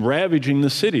ravaging the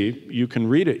city. You can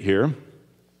read it here.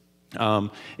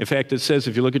 In fact, it says,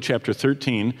 if you look at chapter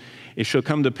 13, it shall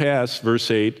come to pass,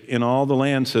 verse 8, in all the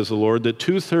land, says the Lord, that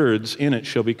 2/3 in it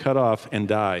shall be cut off and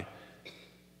die.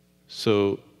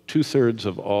 So 2/3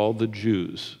 of all the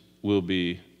Jews will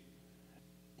be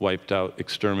wiped out,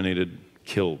 exterminated,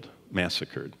 killed,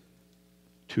 massacred.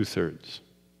 2/3.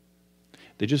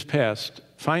 They just passed,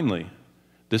 finally,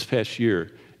 this past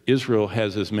year, Israel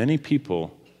has as many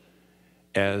people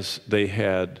as they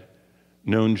had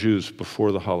known Jews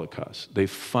before the Holocaust. They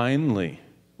finally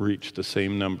reached the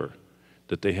same number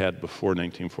that they had before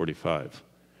 1945.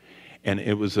 And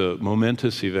it was a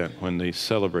momentous event when they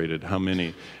celebrated how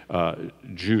many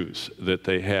Jews that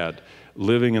they had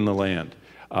living in the land.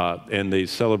 And they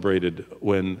celebrated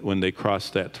when they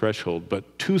crossed that threshold.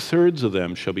 But 2/3 of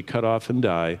them shall be cut off and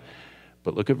die.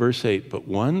 But look at verse 8. But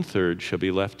 1/3 shall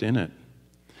be left in it.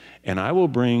 And I will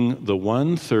bring the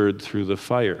 1/3 through the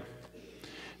fire.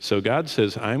 So God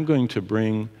says, I'm going to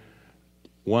bring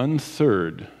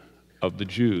 1/3 of the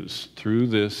Jews through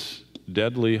this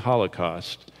deadly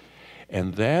Holocaust.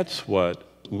 And that's what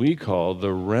we call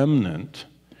the remnant.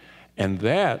 And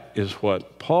that is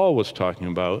what Paul was talking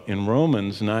about in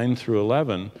Romans 9 through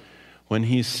 11 when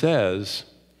he says,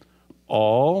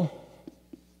 all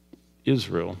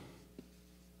Israel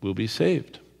will be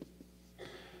saved.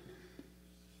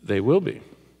 They will be.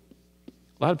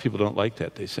 A lot of people don't like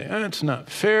that. They say, it's not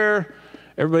fair.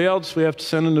 Everybody else, we have to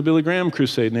send them to Billy Graham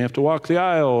crusade, and they have to walk the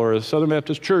aisle, or a Southern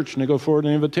Baptist church, and they go forward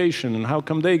an invitation, and how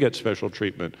come they get special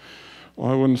treatment?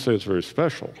 Well, I wouldn't say it's very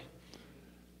special.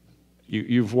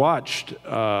 You've watched,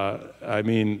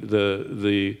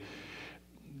 the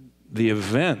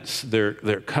events.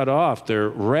 They're cut off. They're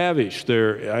ravished.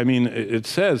 It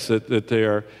says that they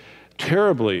are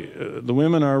terribly. The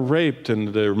women are raped and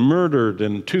they're murdered,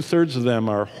 and 2/3 of them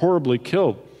are horribly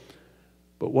killed.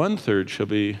 But 1/3 shall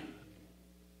be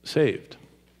saved.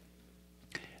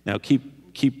 Now keep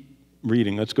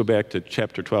reading. Let's go back to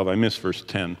chapter 12. I missed verse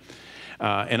 10.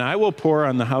 And I will pour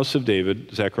on the house of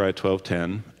David, Zechariah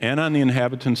 12:10, and on the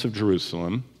inhabitants of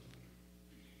Jerusalem,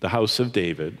 the house of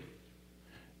David,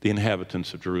 the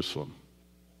inhabitants of Jerusalem.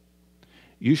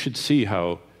 You should see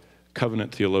how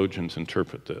covenant theologians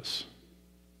interpret this.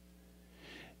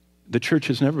 The church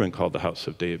has never been called the house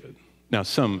of David. Now,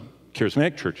 some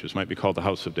charismatic churches might be called the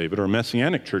house of David, or a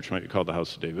messianic church might be called the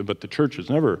house of David, but the church has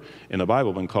never, in the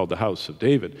Bible, been called the house of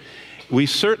David. We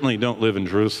certainly don't live in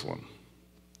Jerusalem.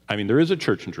 There is a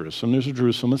church in Jerusalem. There's a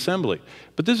Jerusalem assembly.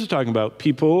 But this is talking about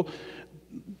people,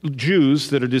 Jews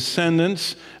that are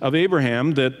descendants of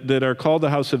Abraham, that are called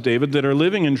the house of David, that are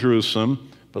living in Jerusalem.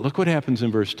 But look what happens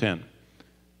in verse 10.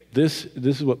 This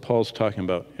is what Paul's talking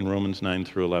about in Romans 9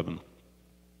 through 11.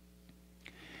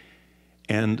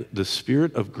 And the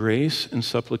spirit of grace and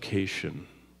supplication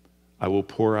I will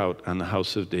pour out on the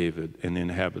house of David and the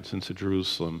inhabitants of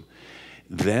Jerusalem.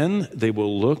 Then they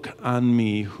will look on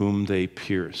me whom they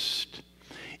pierced.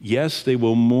 Yes, they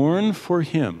will mourn for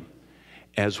him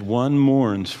as one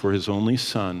mourns for his only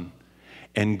son,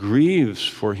 and grieves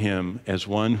for him as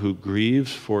one who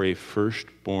grieves for a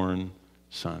firstborn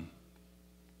son.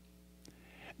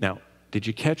 Now, did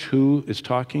you catch who is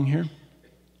talking here?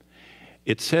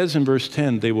 It says in verse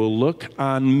 10, they will look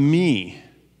on me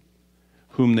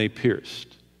whom they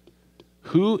pierced.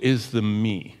 Who is the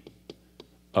me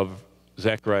of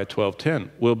Zechariah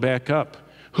 12:10? We'll back up.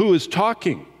 Who is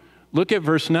talking? Look at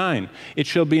verse 9. It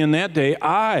shall be in that day,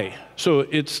 I. So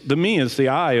it's the me is the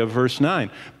I of verse 9.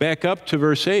 Back up to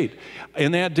verse 8.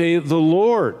 In that day, the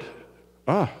Lord.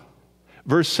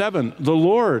 Verse 7, the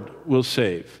Lord will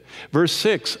save. Verse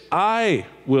 6, I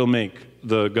will make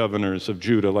the governors of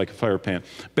Judah like a firepan.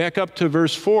 Back up to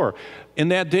verse 4. In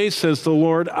that day, says the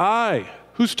Lord, I.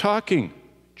 Who's talking?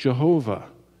 Jehovah,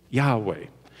 Yahweh.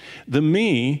 The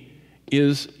me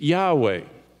is Yahweh,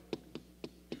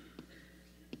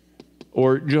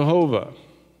 or Jehovah.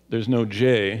 There's no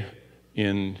J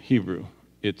in Hebrew.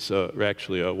 It's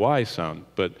actually a Y sound,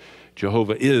 but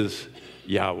Jehovah is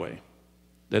Yahweh.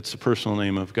 That's the personal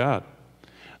name of God.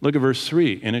 Look at verse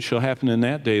 3. And it shall happen in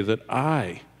that day that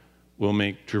I will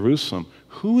make Jerusalem.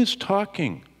 Who is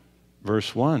talking?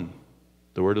 Verse 1,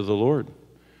 the word of the Lord.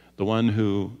 The one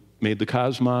who made the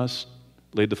cosmos,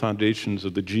 laid the foundations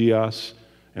of the geos,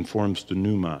 and forms the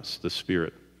pneumos, the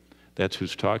spirit. That's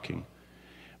who's talking.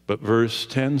 But verse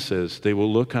 10 says, they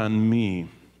will look on me.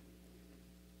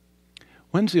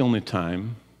 When's the only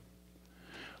time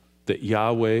that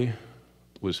Yahweh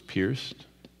was pierced?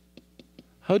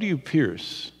 How do you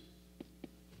pierce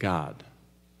God?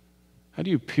 How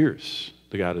do you pierce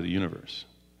the God of the universe,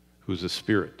 who's a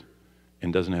spirit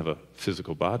and doesn't have a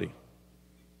physical body?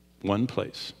 One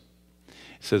place. It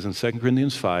says in 2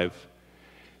 Corinthians 5,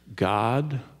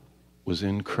 God was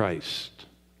in Christ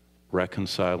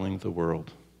reconciling the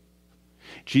world.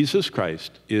 Jesus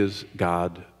Christ is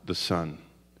God the Son.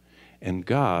 And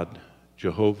God,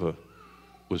 Jehovah,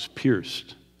 was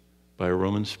pierced by a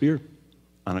Roman spear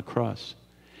on a cross.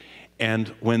 And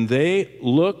when they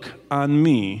look on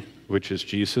me, which is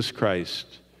Jesus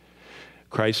Christ,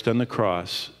 Christ on the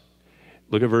cross,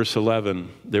 look at verse 11.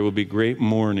 There will be great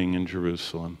mourning in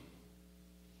Jerusalem.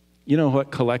 You know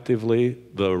what, collectively,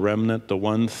 the remnant, the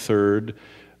 1/3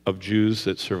 of Jews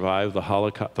that survived the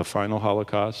Holocaust, the final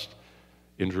Holocaust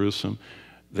in Jerusalem,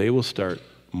 they will start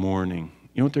mourning.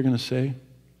 You know what they're going to say?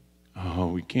 Oh,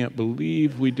 we can't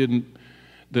believe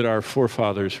that our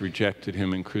forefathers rejected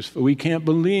him and crucified. We can't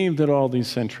believe that all these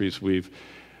centuries we've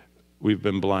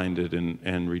been blinded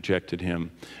and rejected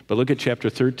him. But look at chapter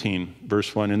 13,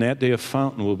 verse 1. In that day a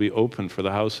fountain will be opened for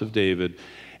the house of David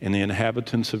and the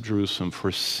inhabitants of Jerusalem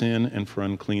for sin and for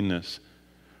uncleanness.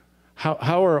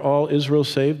 How are all Israel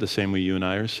saved? The same way you and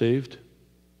I are saved.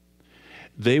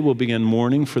 They will begin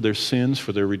mourning for their sins,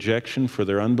 for their rejection, for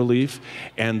their unbelief,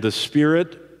 and the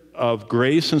spirit of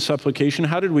grace and supplication.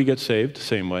 How did we get saved?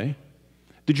 Same way.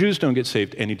 The Jews don't get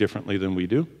saved any differently than we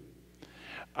do.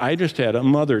 I just had a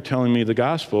mother telling me the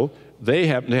gospel. They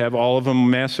happen to have all of them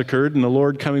massacred and the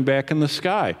Lord coming back in the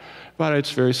sky. But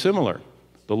it's very similar.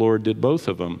 The Lord did both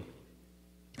of them.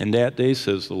 And that day,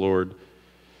 says the Lord,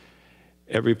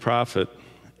 every prophet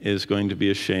is going to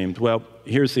be ashamed. Well,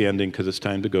 here's the ending because it's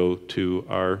time to go to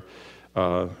our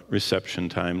reception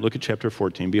time. Look at chapter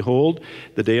 14. Behold,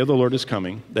 the day of the Lord is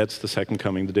coming. That's the second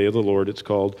coming, the day of the Lord. It's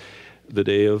called the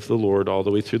day of the Lord all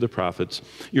the way through the prophets.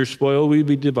 Your spoil will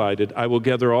be divided. I will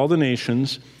gather all the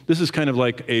nations. This is kind of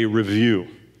like a review.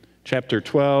 Chapter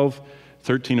 12,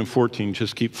 13, and 14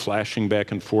 just keep flashing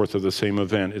back and forth of the same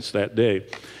event. It's that day.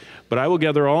 But I will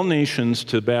gather all nations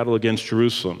to battle against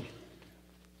Jerusalem.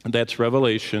 And that's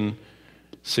Revelation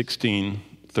 16,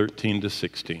 13 to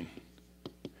 16.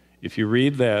 If you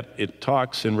read that, it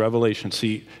talks in Revelation.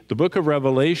 See, the book of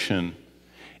Revelation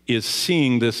is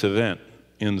seeing this event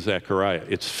in Zechariah.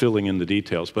 It's filling in the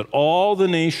details. But all the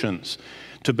nations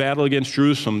to battle against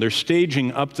Jerusalem, they're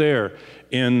staging up there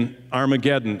in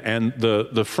Armageddon, and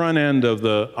the front end of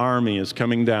the army is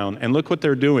coming down. And look what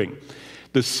they're doing.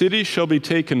 The city shall be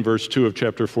taken, verse 2 of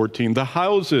chapter 14. The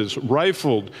houses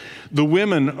rifled, the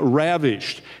women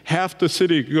ravished. Half the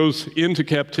city goes into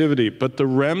captivity, but the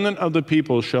remnant of the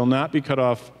people shall not be cut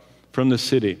off from the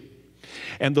city.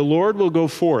 And the Lord will go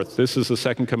forth. This is the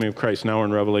second coming of Christ. Now we're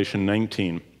in Revelation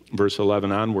 19, verse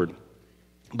 11 onward.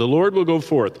 The Lord will go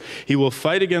forth. He will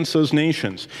fight against those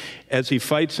nations as he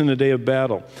fights in the day of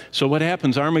battle. So what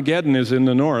happens? Armageddon is in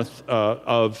the north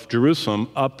of Jerusalem,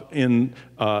 up in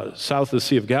south of the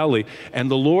Sea of Galilee, and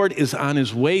the Lord is on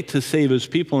his way to save his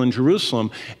people in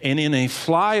Jerusalem, and in a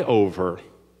flyover,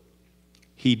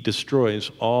 he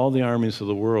destroys all the armies of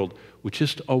the world with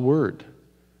just a word.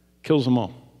 Kills them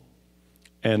all.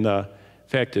 And in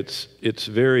fact, it's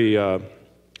very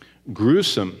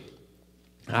gruesome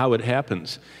how it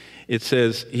happens. It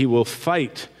says he will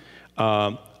fight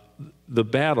the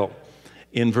battle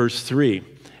in verse 3.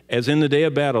 As in the day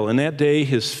of battle, in that day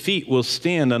his feet will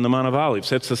stand on the Mount of Olives.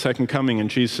 That's the second coming, and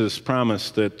Jesus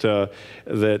promised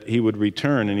that he would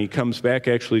return. And he comes back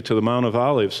actually to the Mount of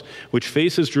Olives, which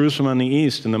faces Jerusalem on the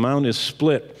east, and the mount is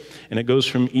split, and it goes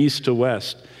from east to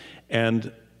west.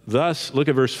 And thus, look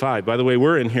at verse 5. By the way,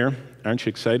 we're in here. Aren't you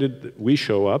excited that we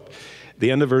show up?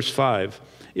 The end of verse 5.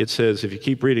 It says, if you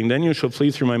keep reading, then you shall flee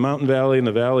through my mountain valley, and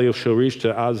the valley shall reach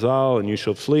to Azal, and you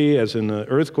shall flee as in the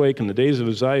earthquake in the days of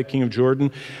Uzziah, king of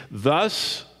Jordan.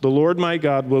 Thus the Lord my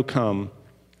God will come,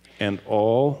 and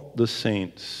all the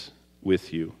saints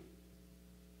with you.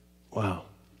 Wow.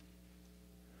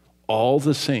 All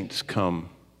the saints come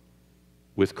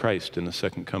with Christ in the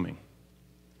second coming.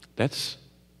 That's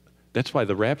why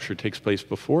the rapture takes place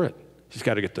before it. He's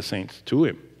got to get the saints to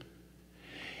him.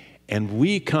 And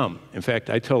we come. In fact,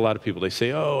 I tell a lot of people, they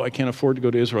say, oh, I can't afford to go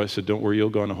to Israel. I said, don't worry, you'll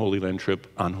go on a Holy Land trip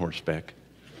on horseback.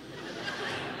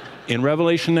 In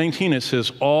Revelation 19, it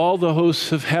says, all the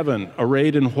hosts of heaven,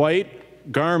 arrayed in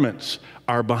white garments,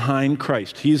 are behind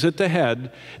Christ. He's at the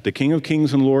head, the King of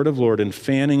kings and Lord of lords, and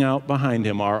fanning out behind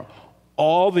him are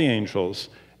all the angels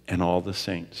and all the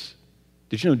saints.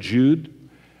 Did you know Jude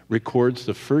records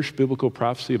the first biblical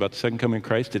prophecy about the second coming of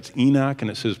Christ? It's Enoch, and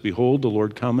it says, behold, the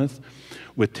Lord cometh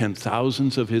with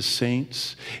 10,000s of his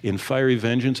saints in fiery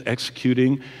vengeance,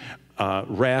 executing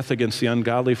wrath against the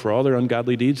ungodly for all their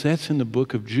ungodly deeds. That's in the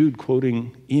book of Jude,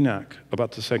 quoting Enoch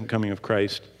about the second coming of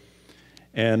Christ.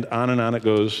 And on it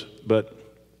goes. But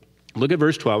look at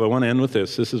verse 12. I want to end with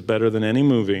this. This is better than any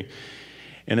movie.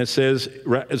 And it says,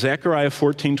 Zechariah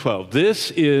 14:12.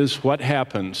 This is what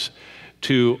happens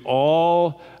to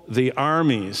all the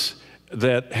armies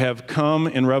that have come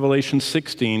in Revelation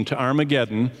 16 to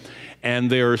Armageddon,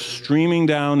 and they are streaming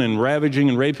down and ravaging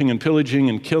and raping and pillaging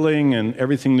and killing and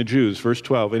everything the Jews. Verse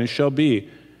 12, and it shall be,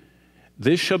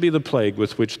 this shall be the plague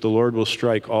with which the Lord will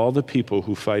strike all the people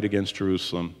who fight against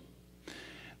Jerusalem.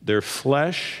 Their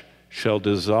flesh shall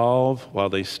dissolve while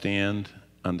they stand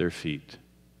on their feet.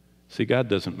 See, God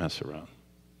doesn't mess around.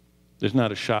 There's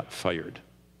not a shot fired.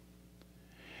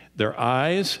 Their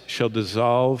eyes shall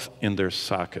dissolve in their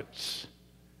sockets,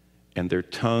 and their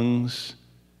tongues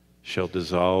shall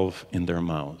dissolve in their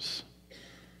mouths.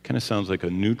 Kind of sounds like a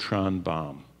neutron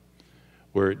bomb,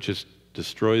 where it just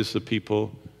destroys the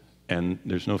people, and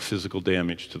there's no physical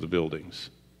damage to the buildings.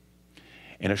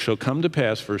 And it shall come to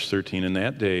pass, verse 13, in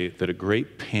that day that a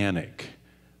great panic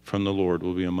from the Lord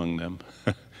will be among them.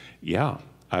 Yeah,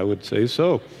 I would say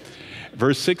so.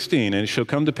 Verse 16, and it shall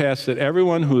come to pass that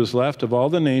everyone who is left of all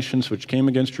the nations which came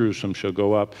against Jerusalem shall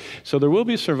go up. So there will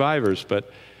be survivors,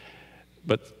 but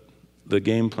the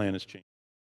game plan has changed.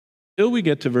 Till we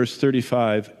get to verse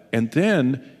 35, and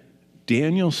then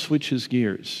Daniel switches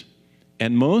gears.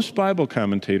 And most Bible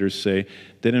commentators say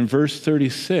that in verse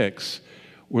 36,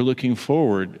 we're looking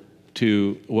forward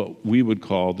to what we would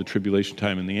call the tribulation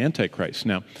time and the Antichrist.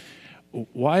 Now,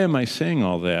 why am I saying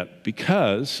all that?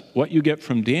 Because what you get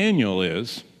from Daniel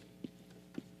is,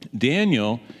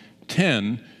 Daniel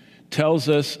 10 tells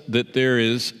us that there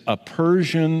is a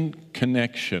Persian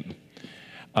connection.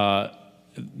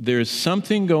 There's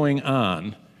something going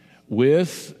on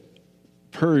with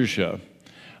Persia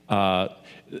that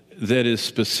is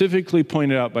specifically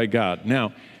pointed out by God.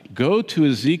 Now, go to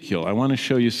Ezekiel. I want to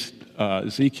show you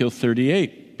Ezekiel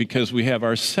 38, because we have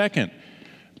our second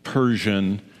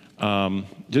Persian.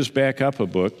 Just back up a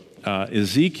book.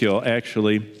 Ezekiel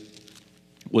actually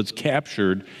was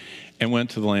captured and went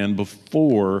to the land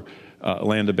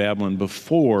of Babylon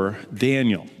before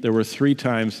Daniel. There were 3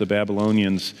 times the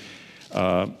Babylonians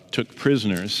took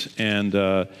prisoners,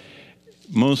 and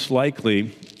most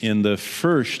likely in the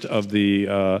first of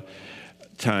the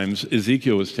times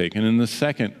Ezekiel was taken. In the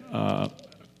second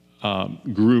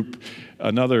group,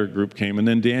 another group came, and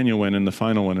then Daniel went in the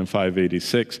final one in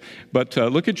 586. But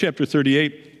look at chapter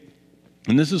 38,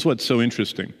 and this is what's so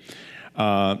interesting.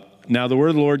 Now the word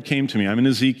of the Lord came to me. I'm in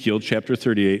Ezekiel chapter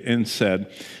 38, and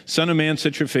said, Son of man,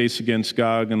 set your face against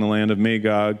Gog in the land of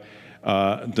Magog.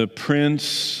 The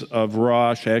prince of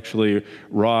Rosh, actually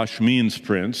Rosh means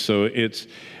prince, so it's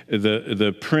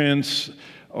the prince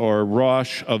or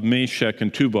Rosh of Meshech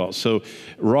and Tubal. So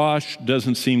Rosh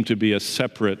doesn't seem to be a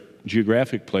separate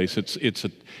geographic place.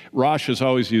 Rosh is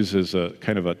always used as a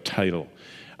kind of a title,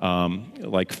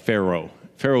 like Pharaoh.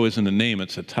 Pharaoh isn't a name,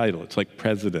 it's a title. It's like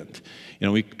president.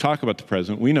 We talk about the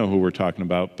president, we know who we're talking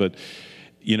about, but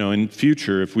in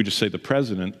future, if we just say the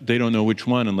president, they don't know which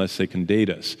one unless they can date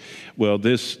us. Well,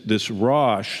 this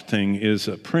Rosh thing is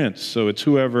a prince, so it's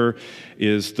whoever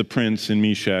is the prince in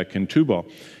Meshech and Tubal.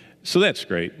 So that's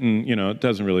great, and it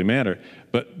doesn't really matter.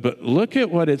 But look at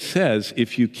what it says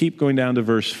if you keep going down to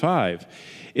verse 5.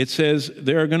 It says,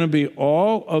 there are going to be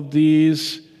all of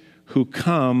these who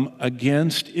come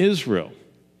against Israel.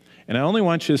 And I only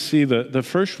want you to see the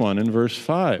first one in verse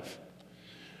 5.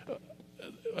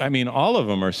 I mean, all of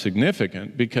them are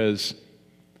significant because,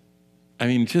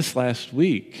 just last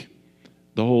week,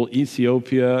 the whole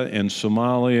Ethiopia and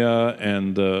Somalia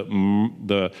and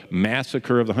the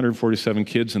massacre of the 147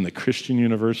 kids in the Christian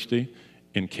university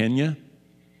in Kenya.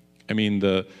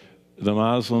 The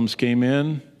Muslims came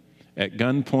in at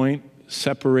gunpoint,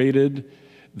 separated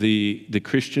the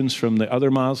Christians from the other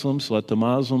Muslims, let the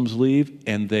Muslims leave,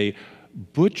 and they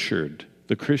butchered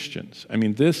the Christians.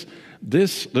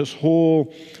 This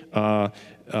whole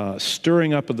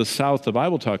stirring up of the South the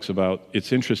Bible talks about,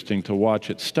 it's interesting to watch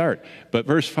it start. But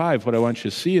verse 5, what I want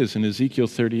you to see is in Ezekiel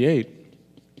 38,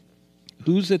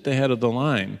 who's at the head of the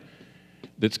line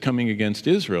that's coming against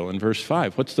Israel in verse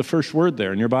 5? What's the first word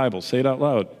there in your Bible? Say it out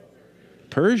loud.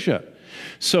 Persia.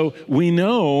 So we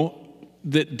know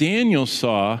that Daniel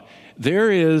saw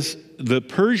there is the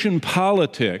Persian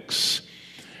politics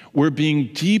were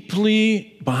being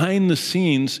deeply behind the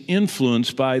scenes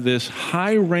influenced by this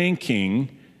high-ranking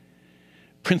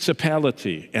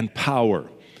principality and power,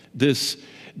 this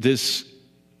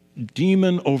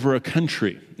demon over a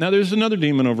country. Now, there's another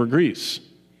demon over Greece.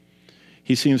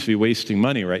 He seems to be wasting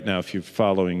money right now. If you're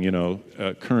following,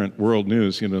 current world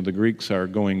news, the Greeks are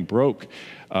going broke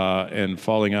and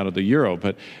falling out of the euro.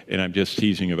 And I'm just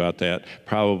teasing about that.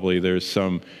 Probably there's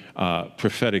some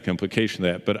prophetic implication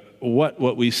of that. But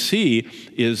what we see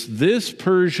is this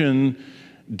Persian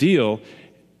deal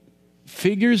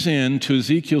figures into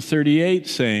Ezekiel 38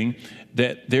 saying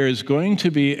that there is going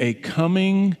to be a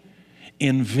coming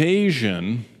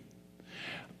invasion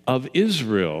of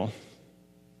Israel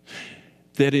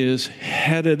that is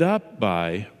headed up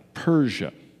by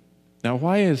Persia. Now,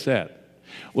 why is that?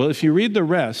 Well, if you read the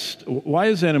rest, why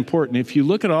is that important? If you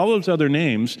look at all those other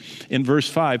names in verse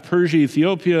 5, Persia,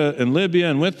 Ethiopia, and Libya,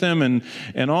 and with them,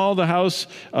 and all the house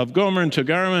of Gomer, and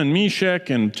Togarmah, and Meshech,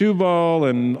 and Tubal,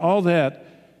 and all that,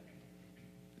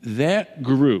 that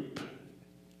group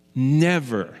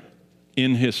never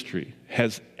in history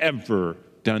has ever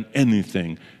done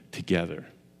anything together.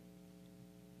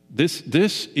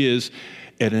 This is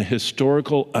an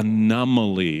historical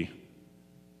anomaly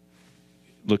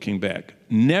looking back.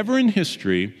 Never in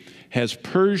history has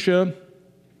Persia,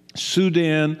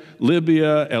 Sudan,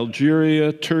 Libya,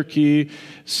 Algeria, Turkey,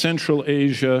 Central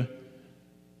Asia,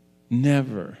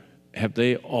 never have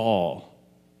they all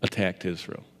attacked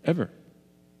Israel, ever.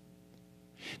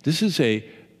 This is a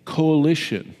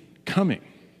coalition coming.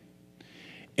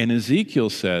 And Ezekiel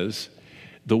says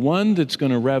the one that's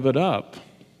going to rev it up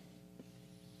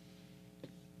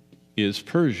is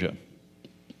Persia.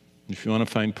 If you want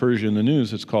to find Persia in the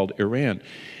news, it's called Iran.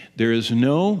 There is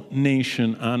no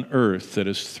nation on earth that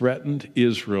has threatened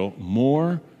Israel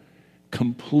more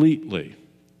completely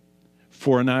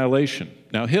for annihilation.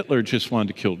 Now, Hitler just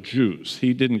wanted to kill Jews.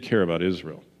 He didn't care about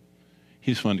Israel.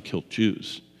 He just wanted to kill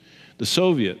Jews. The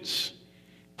Soviets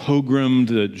pogromed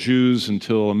the Jews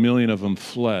until 1 million of them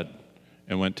fled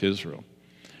and went to Israel.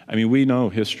 I mean, we know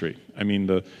history. I mean,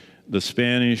 the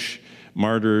Spanish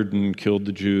martyred and killed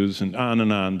the Jews, and on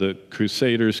and on. The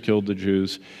Crusaders killed the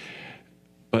Jews.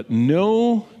 But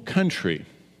no country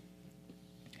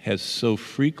has so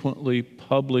frequently,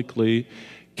 publicly,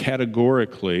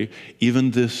 categorically,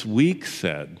 even this week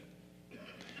said,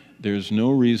 there's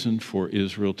no reason for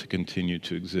Israel to continue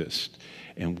to exist,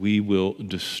 and we will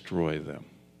destroy them.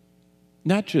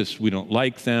 Not just we don't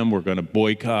like them, we're going to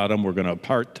boycott them, we're going to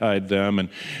apartheid them and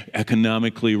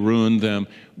economically ruin them.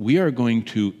 We are going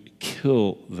to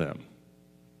kill them.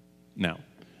 Now,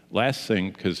 last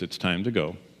thing, because it's time to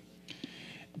go.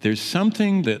 There's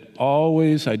something that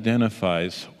always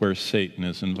identifies where Satan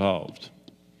is involved.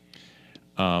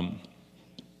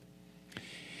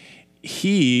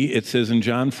 It says in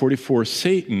John 44,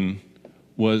 Satan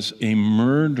was a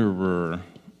murderer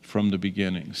from the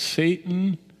beginning.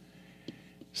 Satan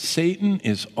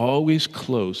is always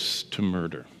close to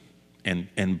murder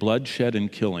and bloodshed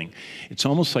and killing. It's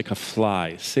almost like a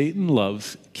fly. Satan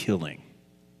loves killing.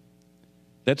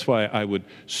 That's why I would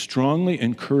strongly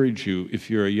encourage you, if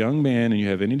you're a young man and you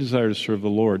have any desire to serve the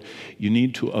Lord, you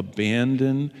need to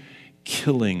abandon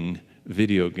killing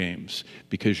video games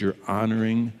because you're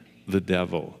honoring the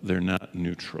devil. They're not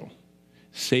neutral.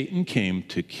 Satan came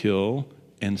to kill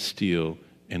and steal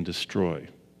and destroy.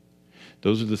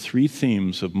 Those are the three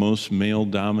themes of most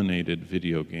male-dominated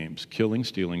video games: killing,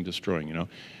 stealing, destroying. You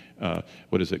know,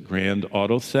 what is it? Grand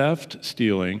auto theft,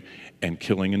 stealing, and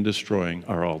killing and destroying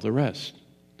are all the rest.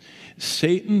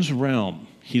 Satan's realm,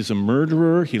 he's a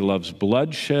murderer, he loves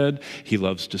bloodshed, he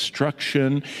loves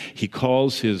destruction, he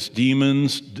calls his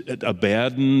demons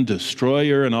Abaddon,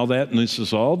 destroyer, and all that, and this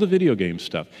is all the video game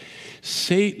stuff.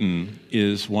 Satan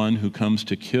is one who comes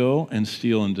to kill and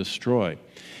steal and destroy.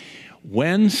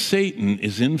 When Satan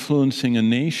is influencing a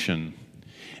nation,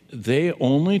 they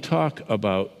only talk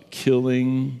about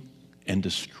killing and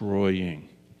destroying.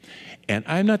 And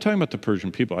I'm not talking about the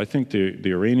Persian people. I think the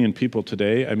Iranian people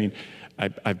today, I mean,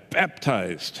 I've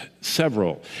baptized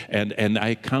several, and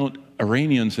I count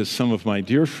Iranians as some of my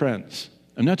dear friends.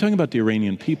 I'm not talking about the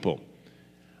Iranian people.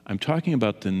 I'm talking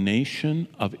about the nation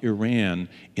of Iran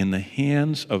in the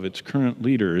hands of its current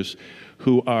leaders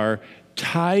who are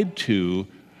tied to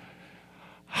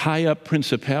high-up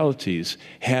principalities,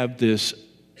 have this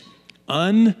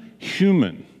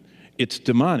unhuman, it's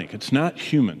demonic, it's not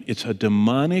human, it's a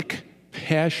demonic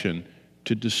passion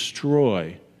to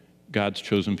destroy God's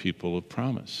chosen people of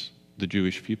promise, the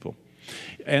Jewish people.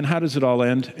 And how does it all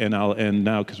end? And I'll end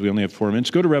now because we only have 4 minutes.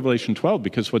 Go to Revelation 12,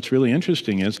 because what's really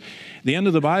interesting is the end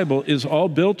of the Bible is all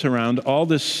built around all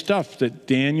this stuff that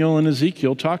Daniel and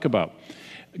Ezekiel talk about.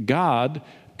 God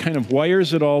kind of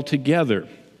wires it all together.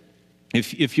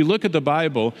 If you look at the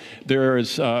Bible,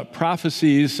 there's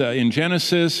prophecies in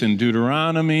Genesis, in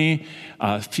Deuteronomy,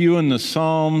 a few in the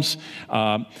Psalms,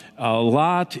 a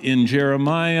lot in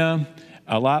Jeremiah,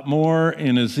 a lot more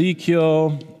in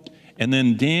Ezekiel, and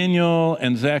then Daniel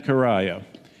and Zechariah.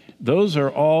 Those are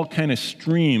all kind of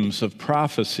streams of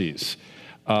prophecies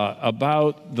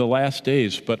about the last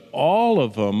days, but all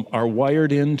of them are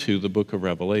wired into the book of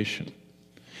Revelation.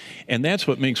 And that's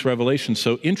what makes Revelation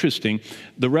so interesting.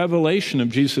 The revelation of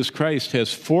Jesus Christ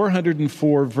has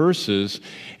 404 verses,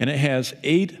 and it has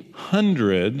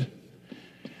 800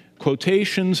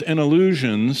 quotations and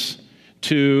allusions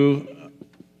to,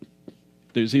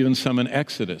 there's even some in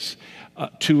Exodus,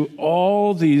 to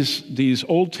all these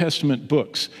Old Testament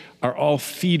books are all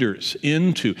feeders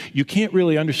into. You can't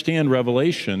really understand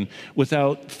Revelation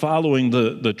without following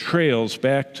the trails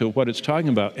back to what it's talking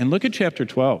about. And look at chapter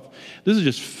 12. This is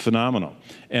just phenomenal.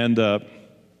 And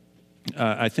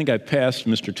I think I passed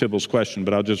Mr. Tibble's question,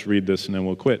 but I'll just read this and then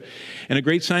we'll quit. And a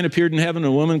great sign appeared in heaven,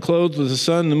 a woman clothed with the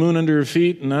sun and the moon under her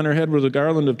feet, and on her head was a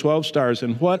garland of 12 stars.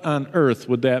 And what on earth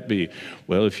would that be?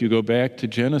 Well, if you go back to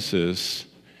Genesis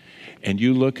and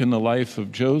you look in the life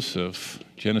of Joseph,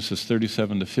 Genesis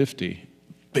 37 to 50,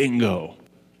 bingo.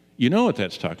 You know what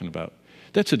that's talking about.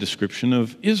 That's a description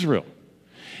of Israel.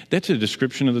 That's a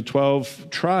description of the 12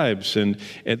 tribes and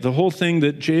the whole thing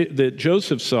that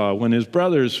Joseph saw when his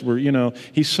brothers were,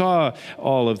 he saw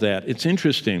all of that. It's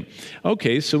interesting.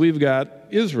 Okay, so we've got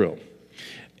Israel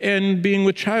and being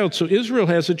with child. So Israel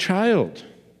has a child.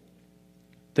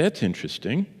 That's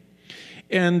interesting.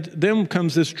 And then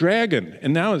comes this dragon.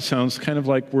 And now it sounds kind of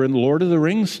like we're in Lord of the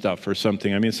Rings stuff or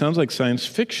something. I mean, it sounds like science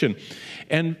fiction.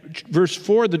 And verse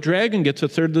 4, the dragon gets a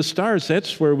third of the stars.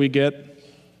 That's where we get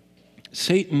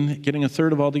Satan getting a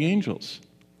third of all the angels.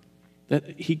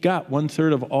 That he got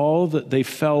 1/3 of all that they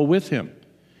fell with him.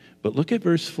 But look at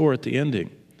verse 4 at the ending.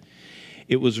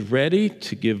 It was ready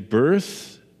to give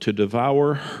birth to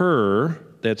devour her,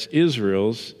 that's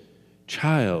Israel's,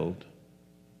 child,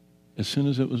 as soon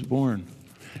as it was born.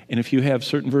 And if you have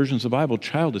certain versions of the Bible,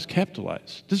 child is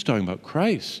capitalized. This is talking about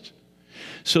Christ.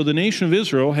 So the nation of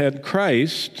Israel had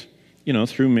Christ,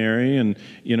 through Mary and,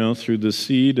 through the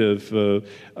seed of the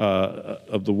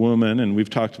woman. And we've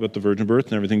talked about the virgin birth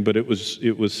and everything, but it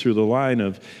was through the line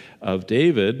of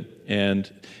David and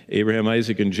Abraham,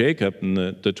 Isaac, and Jacob and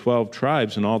the 12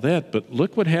 tribes and all that. But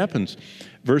look what happens.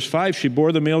 Verse 5, she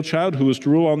bore the male child who was to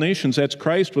rule all nations. That's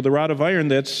Christ with a rod of iron.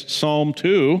 That's Psalm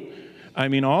 2. I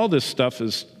mean, all this stuff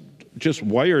is just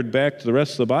wired back to the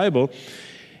rest of the Bible.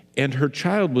 And her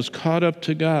child was caught up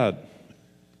to God.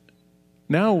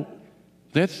 Now,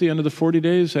 that's the end of the 40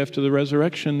 days after the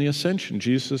resurrection, the ascension.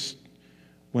 Jesus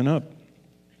went up.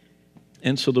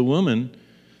 And so the woman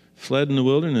fled in the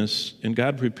wilderness, and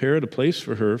God prepared a place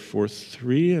for her for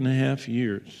 3.5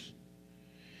 years.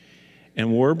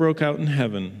 And war broke out in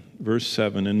heaven, verse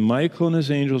 7, and Michael and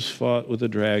his angels fought with the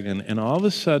dragon. And all of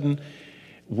a sudden,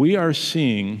 we are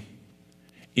seeing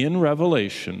in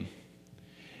Revelation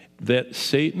that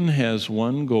Satan has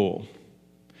one goal,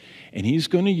 and he's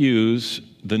going to use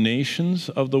the nations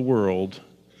of the world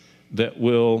that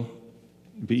will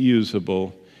be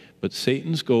usable, but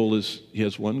Satan's goal is, he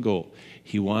has one goal.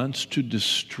 He wants to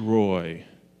destroy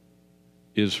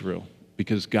Israel,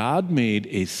 because God made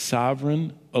a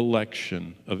sovereign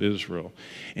election of Israel,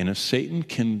 and if Satan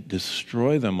can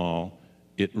destroy them all,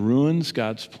 it ruins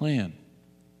God's plan.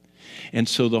 And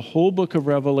so the whole book of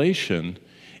Revelation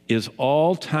is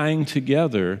all tying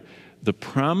together the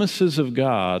promises of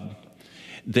God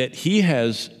that he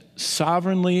has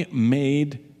sovereignly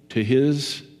made to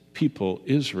his people,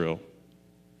 Israel.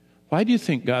 Why do you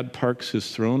think God parks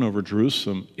his throne over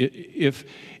Jerusalem? If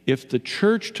the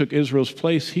church took Israel's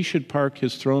place, he should park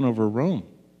his throne over Rome.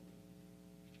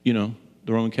 The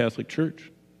Roman Catholic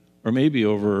Church. Or maybe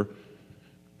over,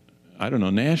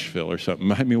 Nashville or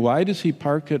something. I mean, why does he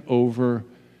park it over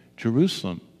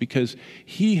Jerusalem? Because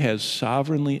he has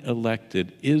sovereignly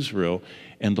elected Israel,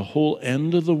 and the whole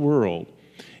end of the world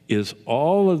is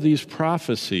all of these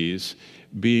prophecies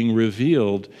being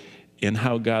revealed in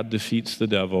how God defeats the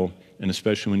devil, and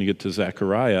especially when you get to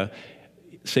Zechariah,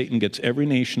 Satan gets every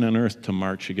nation on earth to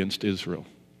march against Israel.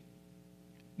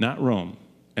 Not Rome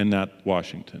and not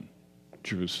Washington,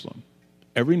 Jerusalem.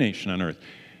 Every nation on earth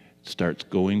starts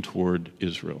going toward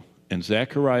Israel. And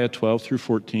Zechariah 12 through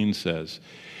 14 says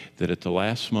that at the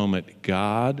last moment,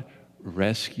 God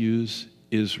rescues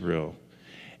Israel.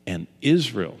 And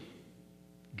Israel,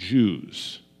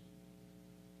 Jews,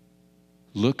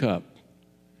 look up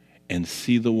and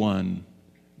see the one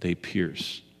they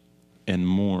pierce and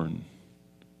mourn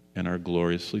and are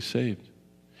gloriously saved.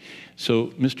 So,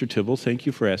 Mr. Tibble, thank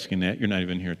you for asking that. You're not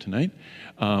even here tonight,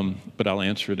 but I'll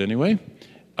answer it anyway.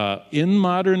 In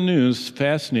modern news,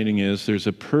 fascinating is there's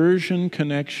a Persian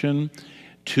connection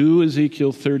to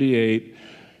Ezekiel 38,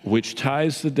 which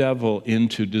ties the devil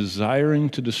into desiring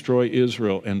to destroy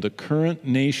Israel. And the current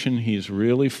nation he's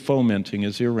really fomenting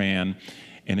is Iran.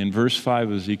 And in verse 5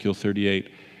 of Ezekiel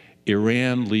 38,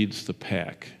 Iran leads the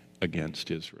pack against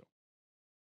Israel.